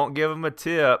 don't give them a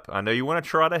tip. I know you want to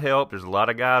try to help. There's a lot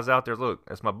of guys out there, look,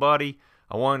 that's my buddy.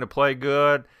 I want him to play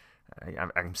good.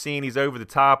 I'm seeing he's over the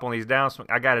top on these downswing.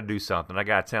 I got to do something. I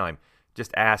got to tell him.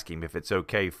 Just ask him if it's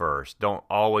okay first. Don't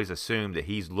always assume that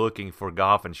he's looking for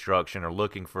golf instruction or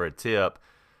looking for a tip,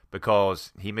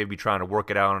 because he may be trying to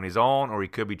work it out on his own, or he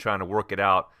could be trying to work it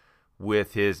out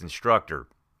with his instructor.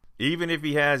 Even if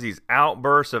he has these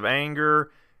outbursts of anger,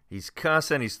 he's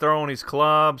cussing, he's throwing his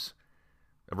clubs,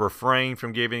 refrain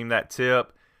from giving him that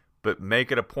tip, but make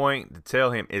it a point to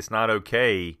tell him it's not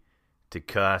okay to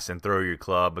cuss and throw your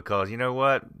club, because you know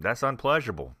what? That's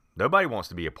unpleasurable. Nobody wants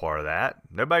to be a part of that.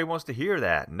 Nobody wants to hear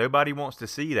that. Nobody wants to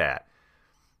see that.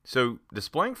 So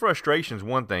displaying frustration is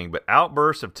one thing, but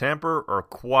outbursts of temper are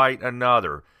quite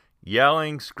another.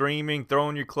 Yelling, screaming,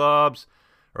 throwing your clubs,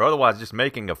 or otherwise just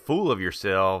making a fool of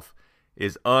yourself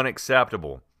is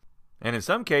unacceptable. And in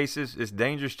some cases, it's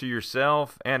dangerous to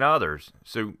yourself and others.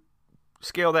 So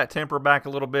scale that temper back a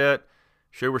little bit.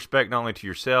 Show respect not only to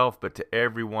yourself, but to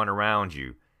everyone around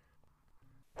you.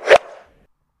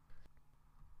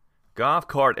 Golf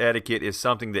cart etiquette is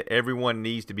something that everyone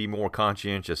needs to be more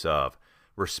conscientious of.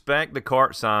 Respect the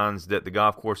cart signs that the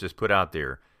golf course has put out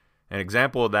there. An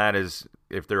example of that is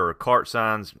if there are cart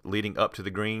signs leading up to the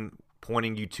green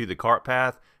pointing you to the cart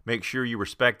path, make sure you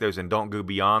respect those and don't go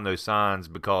beyond those signs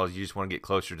because you just want to get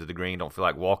closer to the green, don't feel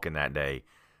like walking that day.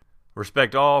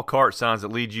 Respect all cart signs that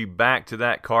lead you back to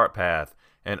that cart path,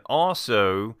 and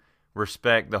also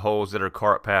respect the holes that are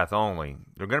cart path only.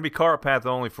 They're going to be cart path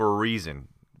only for a reason.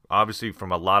 Obviously,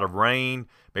 from a lot of rain,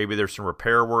 maybe there's some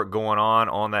repair work going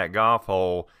on that golf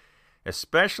hole,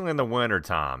 especially in the winter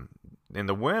time. In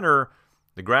the winter,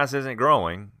 the grass isn't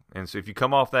growing, and so if you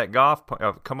come off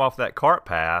that cart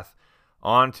path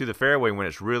onto the fairway when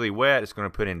it's really wet, it's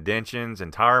going to put indentions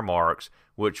and tire marks,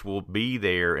 which will be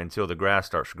there until the grass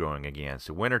starts growing again.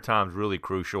 So wintertime is really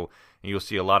crucial, and you'll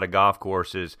see a lot of golf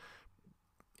courses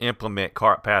implement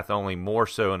cart path only more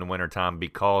so in the wintertime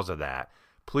because of that.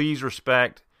 Please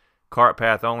respect cart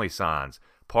path only signs.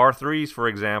 Par 3s, for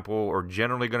example, are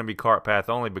generally going to be cart path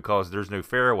only because there's no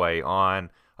fairway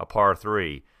on a par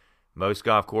 3. Most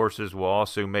golf courses will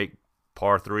also make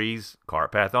par 3s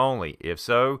cart path only. If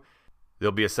so,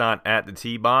 there'll be a sign at the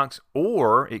tee box,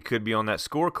 or it could be on that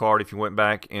scorecard if you went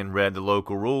back and read the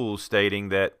local rules stating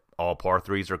that all par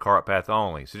 3s are cart path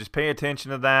only. So just pay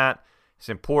attention to that. It's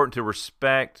important to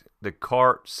respect the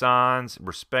cart signs,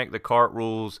 respect the cart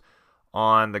rules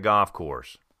on the golf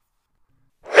course.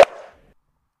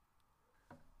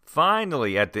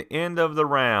 Finally, at the end of the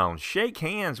round, shake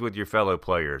hands with your fellow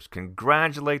players.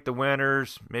 Congratulate the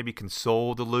winners, maybe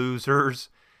console the losers,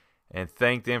 and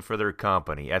thank them for their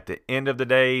company. At the end of the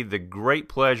day, the great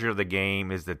pleasure of the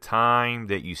game is the time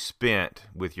that you spent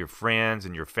with your friends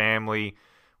and your family,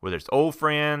 whether it's old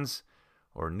friends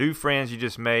or new friends you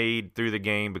just made through the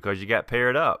game because you got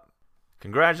paired up.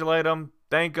 Congratulate them,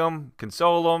 thank them,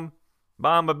 console them,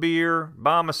 buy them a beer,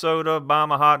 buy them a soda, buy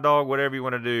them a hot dog, whatever you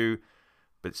want to do.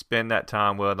 But spend that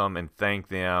time with them and thank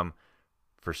them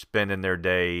for spending their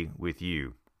day with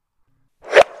you.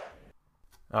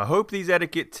 I hope these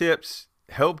etiquette tips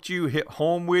helped you, hit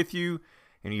home with you,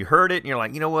 and you heard it and you're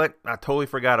like, you know what? I totally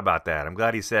forgot about that. I'm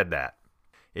glad he said that.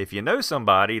 If you know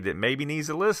somebody that maybe needs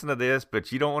to listen to this,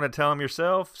 but you don't want to tell them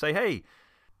yourself, say, hey,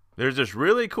 there's this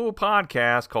really cool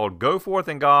podcast called Go Forth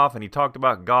and Golf, and he talked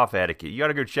about golf etiquette. You got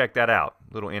to go check that out.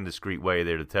 A little indiscreet way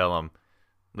there to tell them,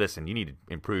 listen, you need to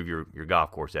improve your golf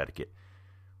course etiquette.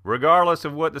 Regardless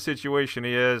of what the situation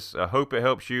is, I hope it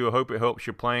helps you. I hope it helps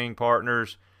your playing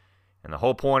partners. And the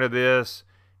whole point of this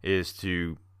is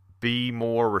to be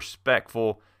more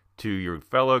respectful to your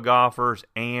fellow golfers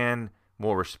and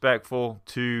more respectful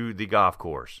to the golf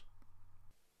course.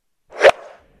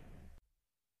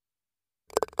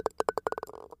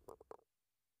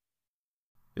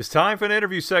 It's time for an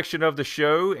interview section of the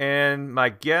show, and my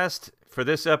guest for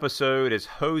this episode is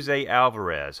Jose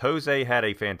Alvarez. Jose had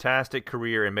a fantastic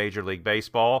career in Major League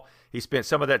Baseball. He spent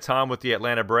some of that time with the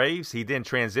Atlanta Braves. He then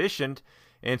transitioned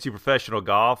into professional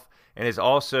golf and is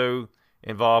also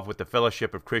involved with the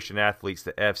Fellowship of Christian Athletes,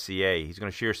 the FCA. He's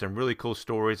going to share some really cool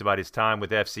stories about his time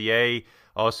with FCA,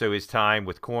 also his time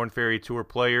with Korn Ferry Tour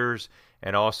players,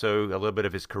 and also a little bit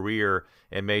of his career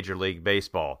in Major League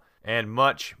Baseball, and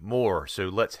much more. So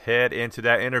let's head into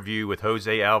that interview with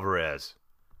Jose Alvarez.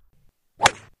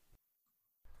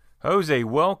 Jose,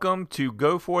 welcome to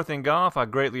Go Forth and Golf. I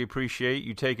greatly appreciate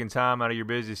you taking time out of your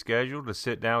busy schedule to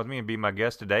sit down with me and be my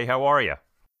guest today. How are you?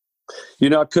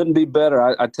 It couldn't be better.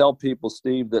 I tell people,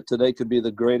 Steve, that today could be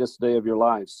the greatest day of your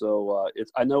life. So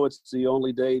I know it's the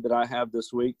only day that I have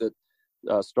this week that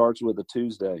starts with a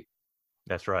Tuesday.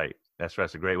 That's right. That's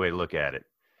a great way to look at it.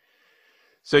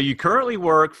 So you currently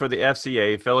work for the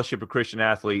FCA, Fellowship of Christian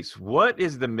Athletes. What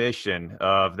is the mission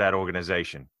of that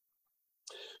organization?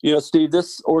 Steve,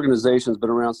 this organization has been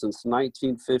around since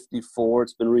 1954.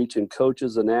 It's been reaching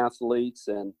coaches and athletes,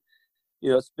 and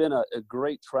it's been a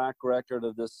great track record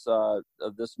of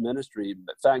this ministry. In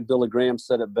fact, Billy Graham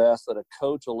said it best, that a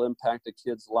coach will impact a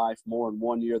kid's life more in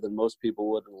 1 year than most people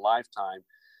would in a lifetime.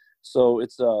 So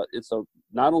it's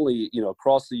not only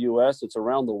across the U.S., it's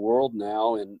around the world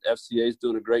now, and FCA is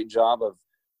doing a great job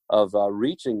of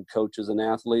reaching coaches and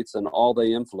athletes and all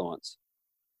they influence.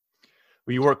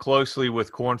 Well, you work closely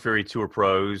with Korn Ferry Tour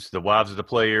pros, the wives of the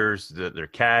players, their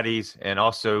caddies, and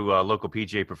also local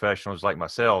PGA professionals like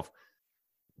myself.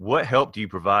 What help do you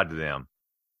provide to them?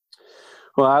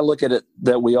 Well, I look at it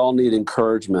that we all need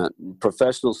encouragement.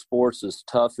 Professional sports is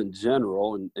tough in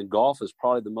general, and golf is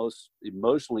probably the most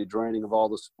emotionally draining of all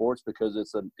the sports because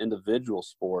it's an individual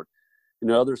sport.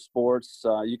 Other sports,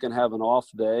 you can have an off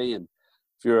day, and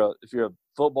if you're a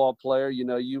football player,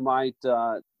 you might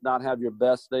not have your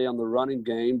best day on the running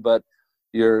game, but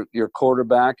your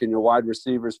quarterback and your wide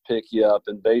receivers pick you up.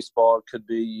 In baseball, it could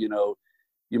be,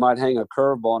 you might hang a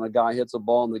curveball and a guy hits a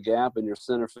ball in the gap and your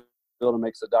center fielder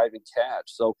makes a diving catch.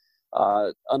 So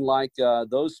unlike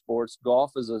those sports,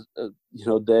 golf is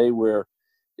a day where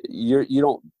you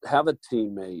don't have a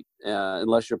teammate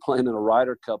unless you're playing in a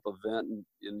Ryder Cup event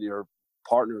and your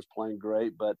partner is playing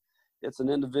great. But it's an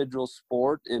individual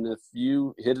sport, and if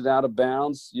you hit it out of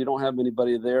bounds, you don't have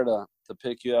anybody there to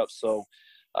pick you up. So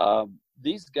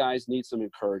these guys need some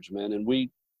encouragement, and we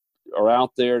are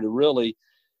out there to really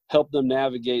help them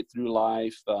navigate through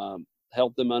life,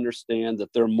 help them understand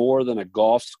that they're more than a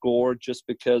golf score. Just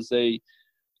because they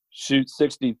shoot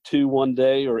 62 one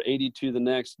day or 82 the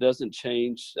next doesn't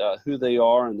change who they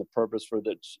are and the purpose for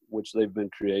which they've been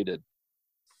created.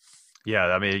 Yeah,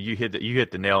 I mean, you hit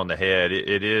the nail on the head.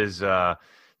 It is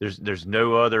there's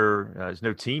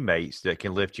no teammates that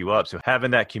can lift you up. So having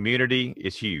that community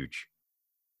is huge.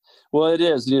 Well, it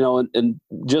is, and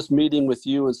just meeting with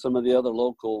you and some of the other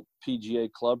local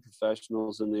PGA club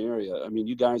professionals in the area. I mean,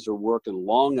 you guys are working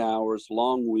long hours,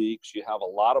 long weeks. You have a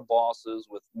lot of bosses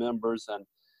with members, and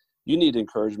you need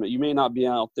encouragement. You may not be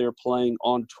out there playing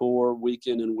on tour week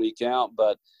in and week out,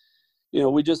 but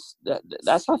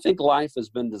that's, I think, life has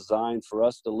been designed for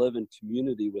us to live in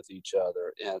community with each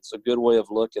other. And it's a good way of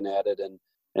looking at it.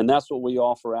 And that's what we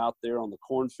offer out there on the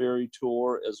Korn Ferry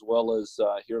Tour, as well as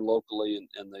here locally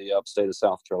in the upstate of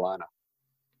South Carolina.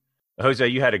 Jose,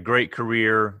 you had a great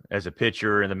career as a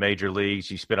pitcher in the major leagues.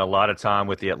 You spent a lot of time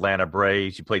with the Atlanta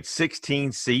Braves. You played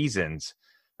 16 seasons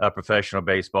of professional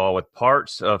baseball, with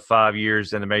parts of 5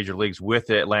 years in the major leagues with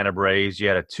the Atlanta Braves. You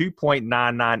had a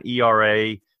 2.99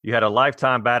 ERA. You had a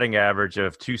lifetime batting average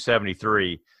of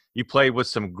 273. You played with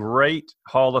some great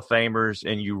Hall of Famers,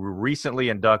 and you were recently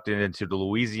inducted into the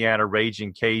Louisiana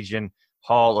Raging Cajun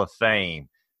Hall of Fame.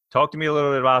 Talk to me a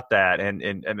little bit about that.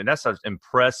 And I mean, that's an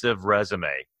impressive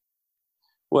resume.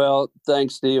 Well,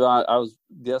 thanks, Steve. I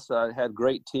guess I had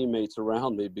great teammates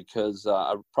around me because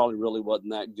I probably really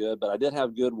wasn't that good, but I did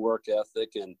have good work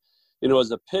ethic. And,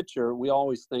 as a pitcher, we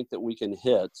always think that we can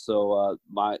hit. So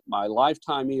my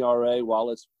lifetime ERA, while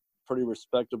it's pretty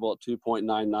respectable at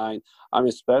 2.99, I'm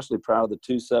especially proud of the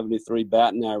 273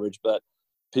 batting average. But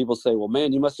people say, well,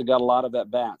 man, you must have got a lot of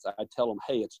at-bats. I tell them,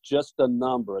 hey, it's just a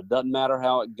number. It doesn't matter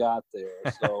how it got there.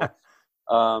 So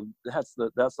that's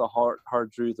the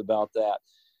hard truth about that.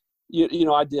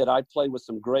 I played with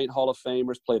some great Hall of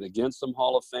Famers, played against some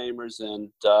Hall of Famers.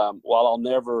 And while I'll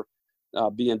never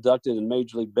be inducted in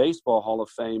Major League Baseball Hall of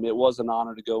Fame, it was an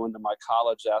honor to go into my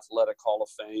college athletic Hall of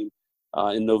Fame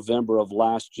in November of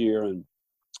last year. And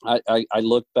I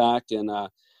look back and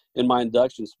in my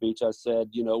induction speech, I said,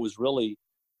 it was really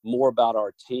more about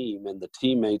our team and the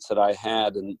teammates that I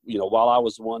had. And, while I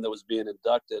was the one that was being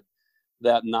inducted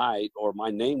that night, or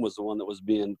my name was the one that was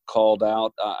being called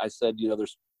out, I said,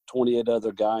 there's 28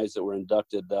 other guys that were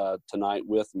inducted tonight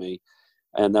with me.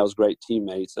 And that was great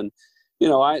teammates. And,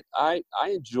 I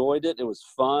enjoyed it. It was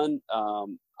fun.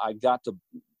 I got to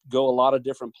go a lot of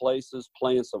different places,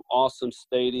 play in some awesome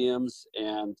stadiums,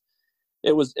 and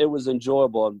it was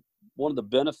enjoyable. And one of the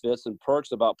benefits and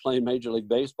perks about playing Major League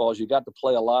Baseball is you got to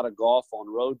play a lot of golf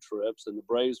on road trips, and the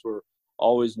Braves were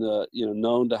always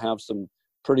known to have some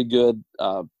pretty good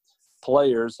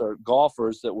players or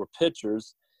golfers that were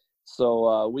pitchers.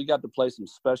 So we got to play some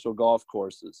special golf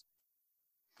courses.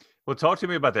 Well, talk to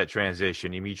me about that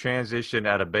transition. You transitioned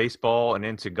out of baseball and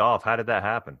into golf. How did that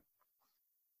happen?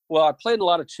 Well, I played in a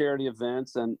lot of charity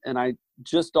events, and I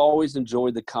just always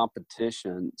enjoyed the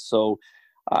competition. So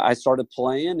I started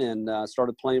playing and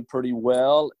started playing pretty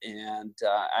well. And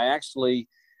I actually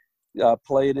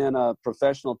played in a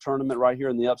professional tournament right here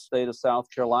in the upstate of South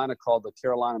Carolina called the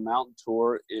Carolina Mountain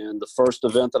Tour. And the first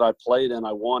event that I played in,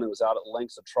 I won. It was out at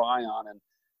Links of Tryon. And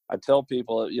I tell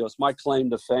people, it's my claim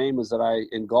to fame is that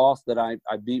in golf that I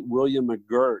beat William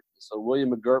McGirt. So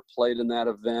William McGirt played in that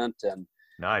event, and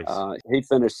nice. He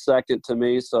finished second to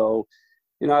me. So,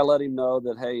 I let him know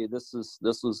that, hey, this was,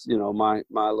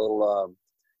 my little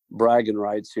bragging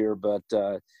rights here. But,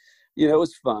 it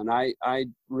was fun. I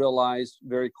realized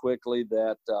very quickly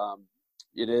that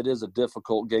it is a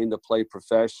difficult game to play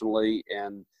professionally.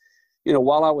 And,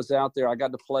 while I was out there, I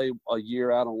got to play a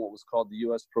year out on what was called the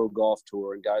U.S. Pro Golf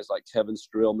Tour. And guys like Kevin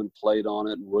Streelman played on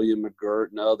it, and William McGirt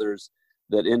and others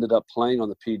that ended up playing on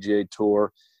the PGA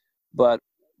Tour. But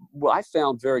I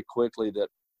found very quickly that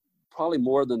probably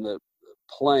more than the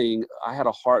playing, I had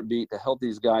a heartbeat to help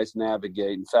these guys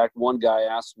navigate. In fact, one guy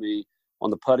asked me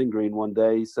on the putting green one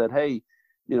day, he said, hey,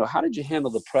 how did you handle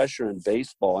the pressure in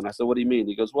baseball? And I said, what do you mean?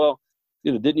 He goes, well,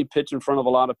 didn't you pitch in front of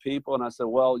a lot of people? And I said,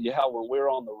 well, yeah, when we were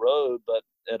on the road, but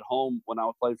at home when I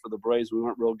played for the Braves, we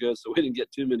weren't real good, so we didn't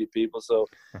get too many people, so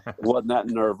it wasn't that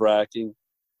nerve-wracking.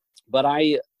 But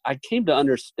I came to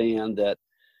understand that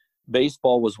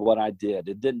baseball was what I did.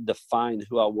 It didn't define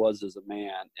who I was as a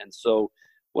man. And so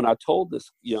when I told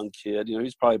this young kid,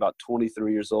 he's probably about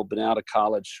 23 years old, been out of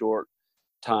college short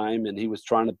time, and he was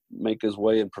trying to make his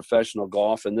way in professional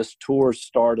golf, and this tour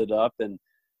started up, and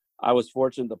I was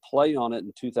fortunate to play on it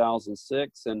in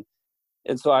 2006.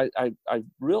 And so I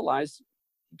realized,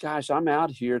 gosh, I'm out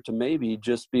here to maybe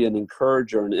just be an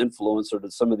encourager and influencer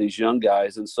to some of these young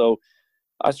guys. And so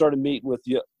I started meeting with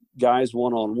guys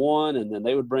one-on-one, and then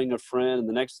they would bring a friend. And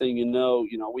the next thing you know,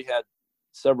 we had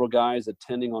several guys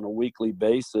attending on a weekly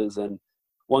basis. And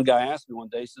one guy asked me one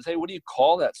day, he says, hey, what do you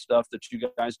call that stuff that you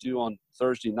guys do on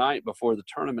Thursday night before the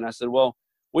tournament? I said, well,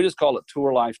 we just call it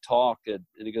Tour Life Talk. And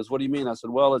he goes, what do you mean? I said,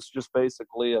 well, it's just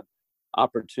basically an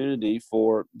opportunity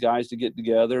for guys to get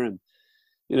together and,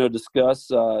 discuss,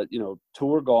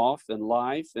 tour golf and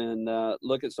life, and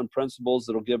look at some principles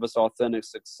that'll give us authentic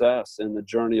success in the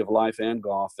journey of life and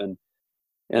golf. And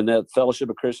that Fellowship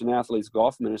of Christian Athletes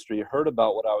Golf Ministry heard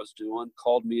about what I was doing,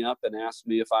 called me up and asked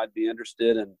me if I'd be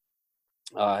interested in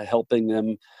helping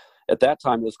them. At that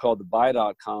time, it was called the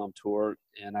Buy.com Tour.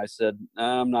 And I said,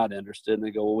 I'm not interested. And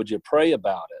they go, well, would you pray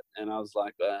about it? And I was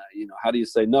like, how do you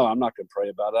say, no, I'm not going to pray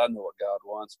about it. I know what God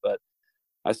wants. But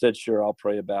I said, sure, I'll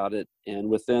pray about it. And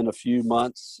within a few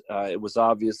months, it was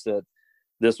obvious that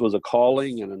this was a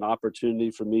calling and an opportunity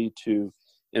for me to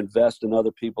invest in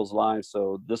other people's lives.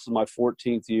 So this is my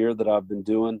 14th year that I've been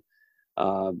doing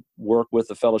work with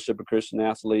the Fellowship of Christian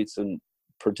Athletes, and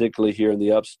particularly here in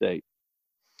the upstate.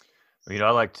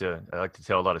 I like to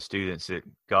tell a lot of students that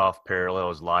golf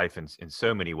parallels life in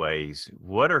so many ways.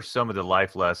 What are some of the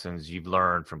life lessons you've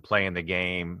learned from playing the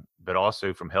game, but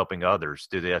also from helping others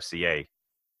through the FCA?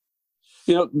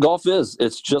 Golf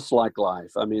it's just like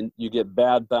life. I mean, you get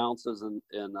bad bounces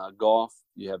in golf.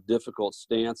 You have difficult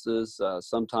stances.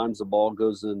 Sometimes the ball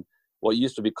goes in what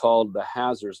used to be called the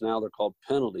hazards. Now they're called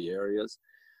penalty areas.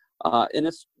 And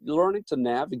it's learning to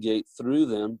navigate through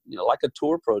them, like a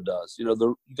tour pro does.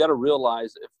 You got to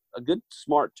realize if a good,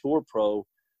 smart tour pro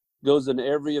goes in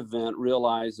every event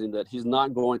realizing that he's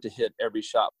not going to hit every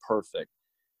shot perfect.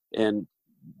 And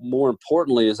more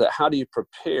importantly is that how do you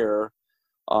prepare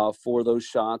for those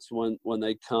shots when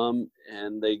they come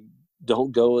and they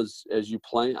don't go as you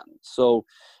plan. So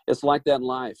it's like that in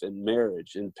life, in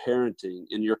marriage, in parenting,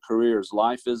 in your careers.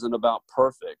 Life isn't about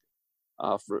perfect.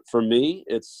 For me,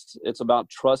 it's about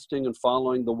trusting and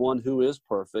following the one who is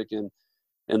perfect,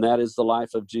 and that is the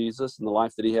life of Jesus and the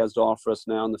life that he has to offer us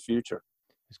now in the future.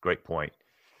 That's a great point.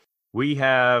 We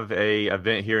have a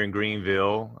event here in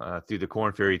Greenville through the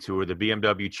Korn Ferry Tour, the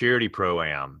BMW Charity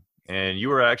Pro-Am. And you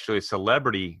were actually a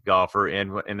celebrity golfer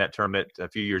in that tournament a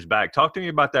few years back. Talk to me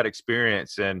about that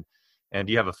experience, and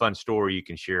do you have a fun story you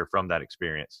can share from that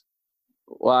experience?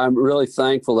 Well, I'm really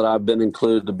thankful that I've been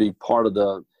included to be part of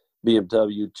the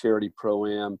BMW Charity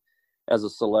Pro-Am as a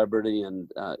celebrity,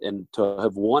 and to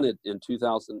have won it in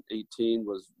 2018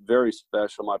 was very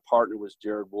special. My partner was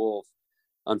Jared Wolf.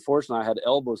 Unfortunately, I had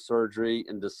elbow surgery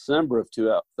in December of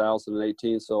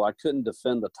 2018, so I couldn't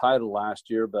defend the title last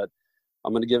year, but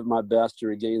I'm going to give it my best to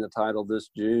regain the title this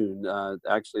June.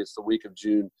 Actually, it's the week of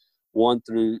June 1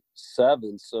 through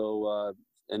 7. So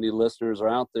any listeners are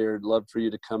out there, I'd love for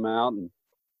you to come out.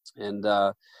 And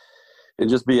and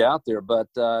just be out there. But,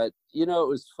 you know, it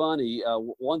was funny.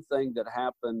 One thing that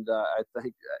happened, I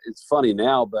think it's funny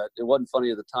now, but it wasn't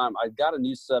funny at the time. I got a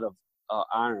new set of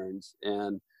irons,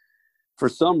 and for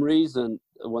some reason,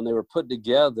 when they were put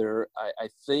together, I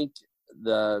think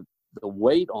the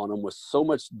weight on them was so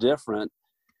much different.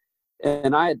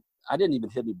 And I didn't even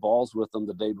hit any balls with them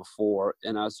the day before,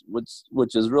 and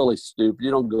which is really stupid.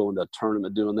 You don't go into a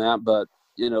tournament doing that, but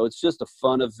you know, it's just a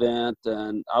fun event,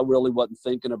 and I really wasn't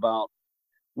thinking about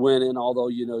winning, although,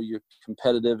 you know, you're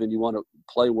competitive and you want to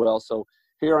play well. So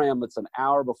here I am, it's an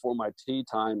hour before my tee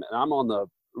time, and I'm on the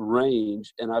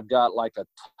range, and I've got like a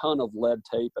ton of lead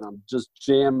tape, and I'm just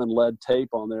jamming lead tape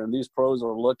on there, and these pros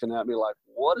are looking at me like,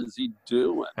 what is he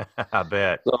doing? I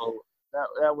bet. So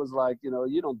that was like, you know,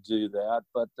 you don't do that.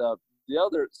 But the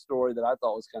other story that I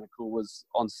thought was kind of cool was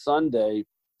on Sunday,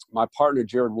 my partner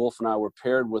Jared Wolf and I were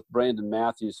paired with Brandon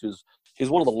Matthews, he's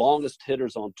one of the longest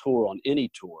hitters on tour, on any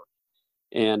tour.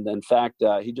 And in fact,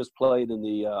 he just played in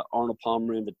the Arnold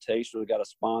Palmer Invitational. We got a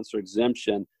sponsor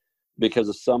exemption because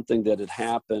of something that had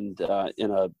happened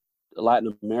in a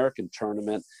Latin American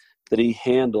tournament that he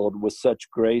handled with such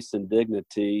grace and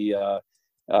dignity.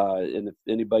 And if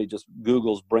anybody just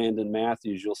Googles Brandon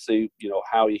Matthews, you'll see, you know,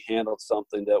 how he handled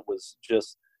something that was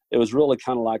just, it was really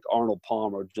kind of like Arnold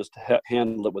Palmer, just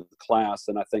handled it with class.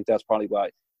 And I think that's probably why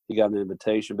he got an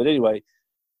invitation. But anyway,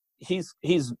 he's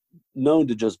known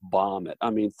to just bomb it. I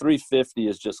mean, 350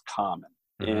 is just common.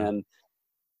 Mm-hmm. And,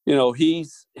 you know,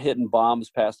 he's hitting bombs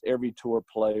past every tour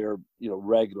player, you know,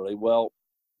 regularly. Well,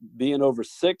 being over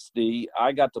 60,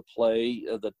 I got to play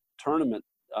the tournament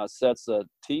sets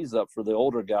tees up for the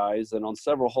older guys. And on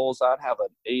several holes, I'd have an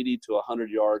 80 to 100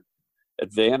 yard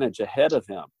advantage ahead of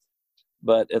him.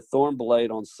 But at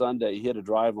Thornblade on Sunday, he hit a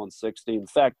drive on 16. In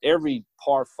fact, every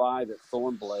par 5 at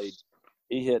Thornblade,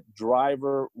 he hit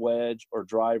driver, wedge, or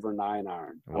driver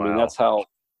 9-iron. Wow. I mean, that's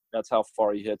how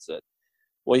far he hits it.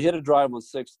 Well, he hit a drive on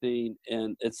 16,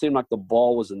 and it seemed like the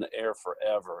ball was in the air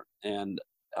forever. And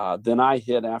then I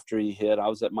hit after he hit. I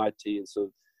was at my tee, and so,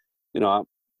 you know,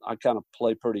 I kind of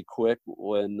play pretty quick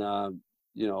when,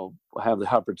 you know, have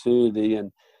the opportunity.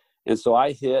 And so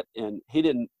I hit, and he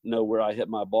didn't know where I hit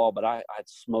my ball, but I'd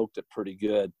smoked it pretty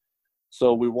good.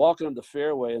 So we're walking up the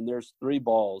fairway, and there's 3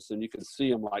 balls, and you can see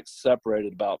them like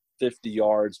separated about 50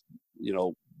 yards, you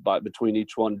know, between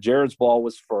each one. Jared's ball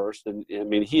was first, and I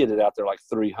mean, he hit it out there like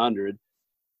 300.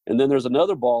 And then there's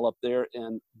another ball up there,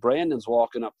 and Brandon's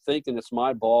walking up thinking it's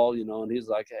my ball, you know, and he's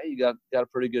like, hey, you got a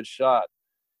pretty good shot.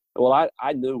 Well,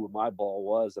 I knew where my ball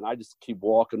was, and I just keep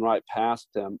walking right past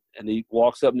him, and he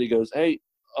walks up and he goes, hey,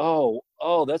 oh,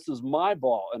 this is my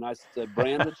ball. And I said,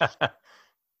 Brandon,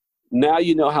 now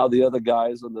you know how the other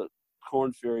guys on the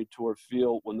Korn Ferry Tour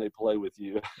feel when they play with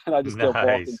you. And I just kept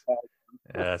walking past him.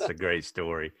 Yeah, that's a great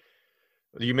story.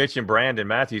 You mentioned Brandon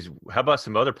Matthews. How about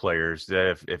some other players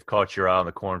that have caught your eye on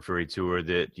the Korn Ferry Tour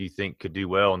that you think could do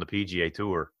well on the PGA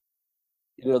Tour?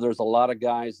 You know, there's a lot of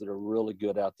guys that are really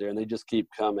good out there, and they just keep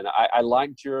coming. I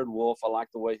like Jared Wolf. I like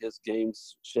the way his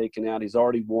game's shaking out. He's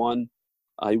already won.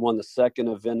 He won the second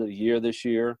event of the year this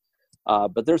year.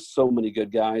 But there's so many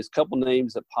good guys. Couple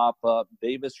names that pop up.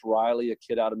 Davis Riley, a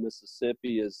kid out of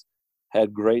Mississippi, has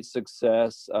had great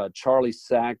success. Charlie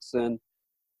Saxon.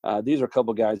 These are a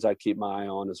couple guys I keep my eye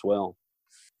on as well.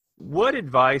 What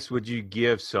advice would you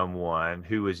give someone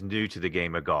who is new to the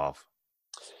game of golf?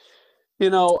 You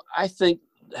know, I think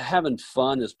having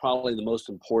fun is probably the most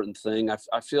important thing.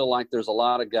 I feel like there's a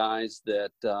lot of guys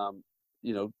that,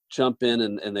 you know, jump in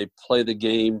and they play the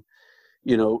game,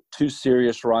 you know, too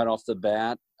serious right off the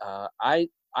bat. I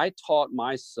taught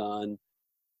my son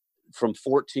from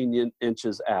 14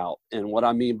 inches out. And what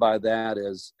I mean by that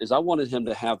is I wanted him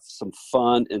to have some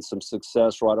fun and some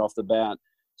success right off the bat.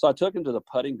 So I took him to the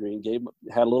putting green,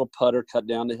 had a little putter cut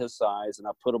down to his size, and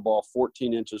I put a ball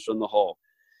 14 inches from the hole.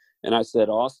 And I said,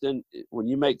 Austin, when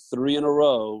you make 3 in a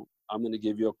row, I'm going to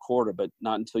give you a quarter, but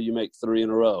not until you make 3 in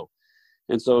a row.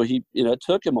 And so he, you know, it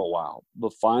took him a while,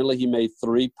 but finally he made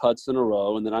 3 putts in a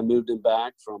row. And then I moved him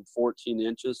back from 14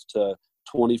 inches to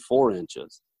 24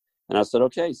 inches. And I said,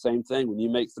 okay, same thing. When you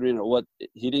make 3 in a row,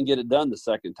 he didn't get it done the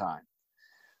second time.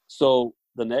 So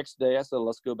the next day I said,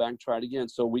 let's go back and try it again.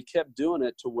 So we kept doing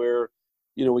it to where,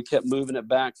 you know, we kept moving it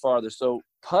back farther. So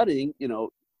putting, you know,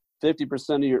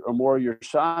 50% of your or more of your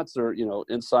shots are, you know,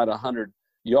 inside 100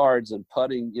 yards, and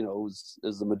putting, you know,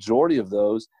 is the majority of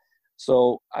those.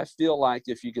 So I feel like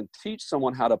if you can teach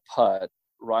someone how to putt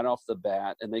right off the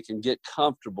bat, and they can get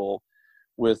comfortable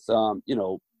with, you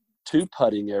know, 2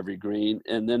 putting every green,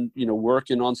 and then, you know,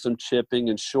 working on some chipping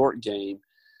and short game,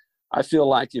 I feel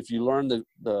like if you learn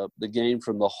the game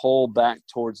from the hole back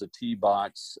towards the tee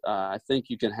box, I think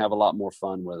you can have a lot more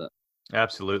fun with it.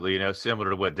 Absolutely. Similar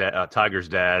to what Tiger's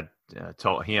dad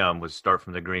taught him was start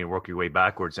from the green, work your way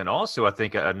backwards. And also, I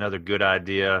think another good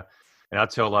idea, and I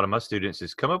tell a lot of my students,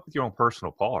 is come up with your own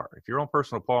personal par. If your own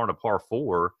personal par on a par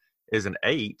 4 is an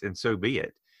 8, and so be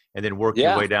it. And then work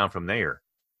your way down from there.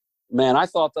 Man, I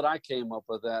thought that I came up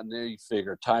with that, and there you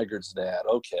figure Tiger's dad.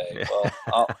 Okay,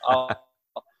 well,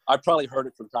 I probably heard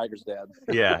it from Tiger's dad.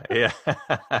 Yeah.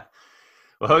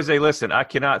 Well, Jose, listen, I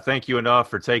cannot thank you enough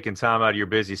for taking time out of your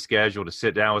busy schedule to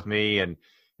sit down with me and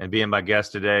being my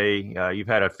guest today. You've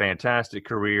had a fantastic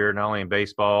career, not only in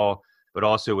baseball, but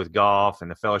also with golf and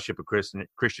the Fellowship of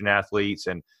Christian Athletes.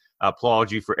 And I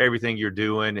applaud you for everything you're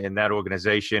doing in that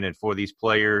organization and for these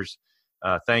players.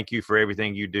 Thank you for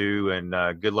everything you do,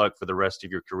 and good luck for the rest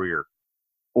of your career.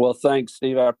 Well, thanks,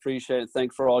 Steve. I appreciate it.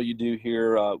 Thanks for all you do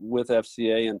here with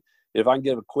FCA. And if I can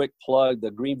give a quick plug, the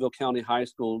Greenville County High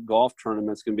School golf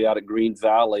tournament is going to be out at Green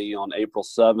Valley on April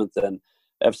 7th. And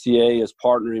FCA is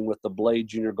partnering with the Blade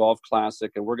Junior Golf Classic,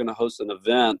 and we're going to host an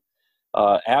event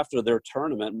after their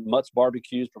tournament. Mutt's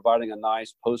Barbecue is providing a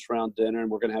nice post-round dinner, and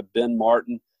we're going to have Ben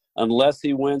Martin. Unless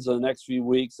he wins in the next few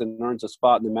weeks and earns a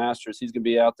spot in the Masters, he's going to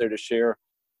be out there to share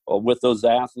with those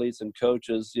athletes and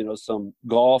coaches, some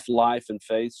golf life and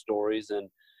faith stories. And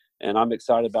I'm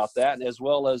excited about that, as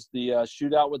well as the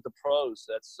shootout with the pros.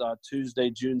 That's Tuesday,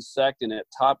 June 2nd at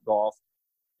Topgolf.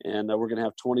 And we're going to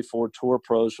have 24 tour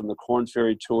pros from the Korn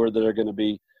Ferry Tour that are going to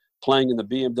be playing in the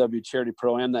BMW Charity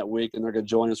Pro-Am that week. And they're going to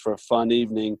join us for a fun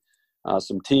evening,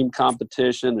 some team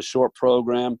competition, a short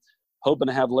program. Hoping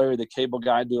to have Larry the Cable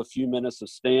Guy do a few minutes of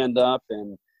stand-up.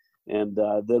 And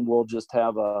then we'll just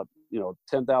have a,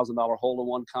 $10,000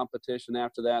 hole-in-one competition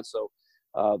after that. So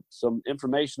some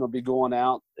information will be going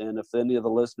out, and if any of the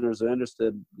listeners are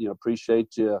interested,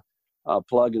 appreciate you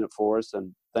plugging it for us.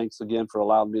 And thanks again for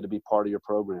allowing me to be part of your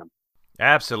program.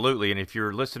 Absolutely. And if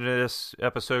you're listening to this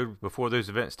episode before those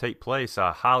events take place,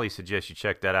 I highly suggest you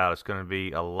check that out. It's going to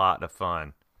be a lot of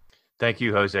fun. Thank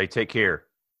you, Jose. Take care.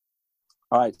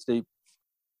 All right, Steve.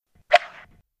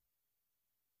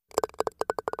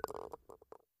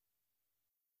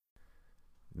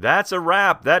 That's a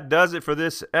wrap. That does it for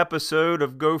this episode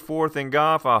of Go Forth in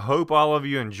Golf. I hope all of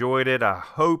you enjoyed it. I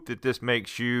hope that this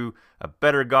makes you a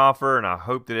better golfer, and I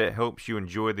hope that it helps you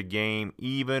enjoy the game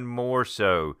even more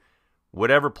so.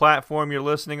 Whatever platform you're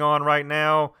listening on right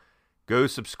now, go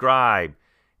subscribe.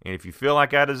 And if you feel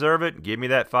like I deserve it, give me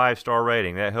that 5-star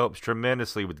rating. That helps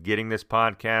tremendously with getting this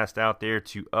podcast out there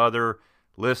to other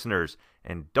listeners.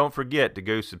 And don't forget to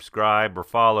go subscribe or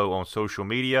follow on social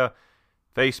media,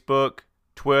 Facebook,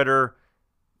 Twitter,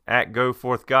 at Go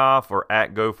Forth Golf or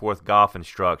at Go Forth Golf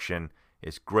Instruction.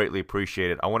 It's greatly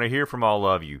appreciated. I want to hear from all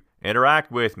of you.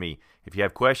 Interact with me. If you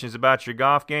have questions about your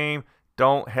golf game,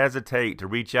 don't hesitate to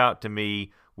reach out to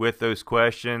me with those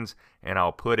questions, and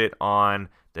I'll put it on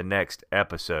the next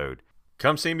episode.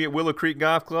 Come see me at Willow Creek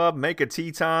Golf Club. Make a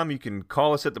tee time. You can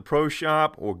call us at the pro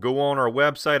shop or go on our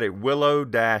website at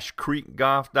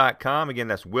willow-creekgolf.com. Again,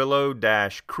 that's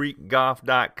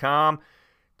willow-creekgolf.com.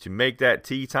 To make that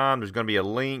tee time, there's going to be a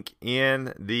link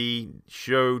in the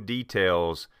show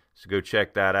details. So go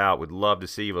check that out. Would love to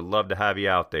see you. Would love to have you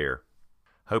out there.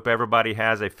 Hope everybody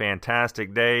has a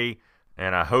fantastic day,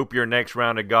 and I hope your next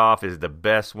round of golf is the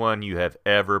best one you have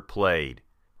ever played.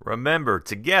 Remember,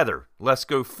 together, let's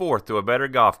go forth to a better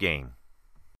golf game.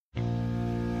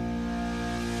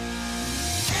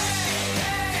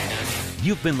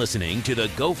 You've been listening to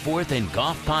the Go Forth and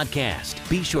Golf Podcast.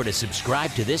 Be sure to subscribe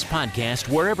to this podcast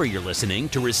wherever you're listening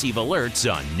to receive alerts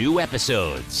on new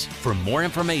episodes. For more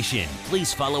information,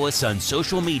 please follow us on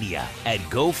social media at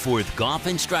Go Forth Golf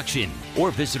Instruction or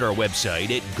visit our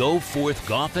website at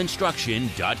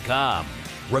goforthgolfinstruction.com.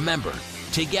 Remember,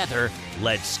 together,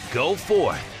 let's go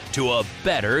forth to a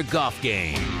better golf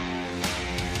game.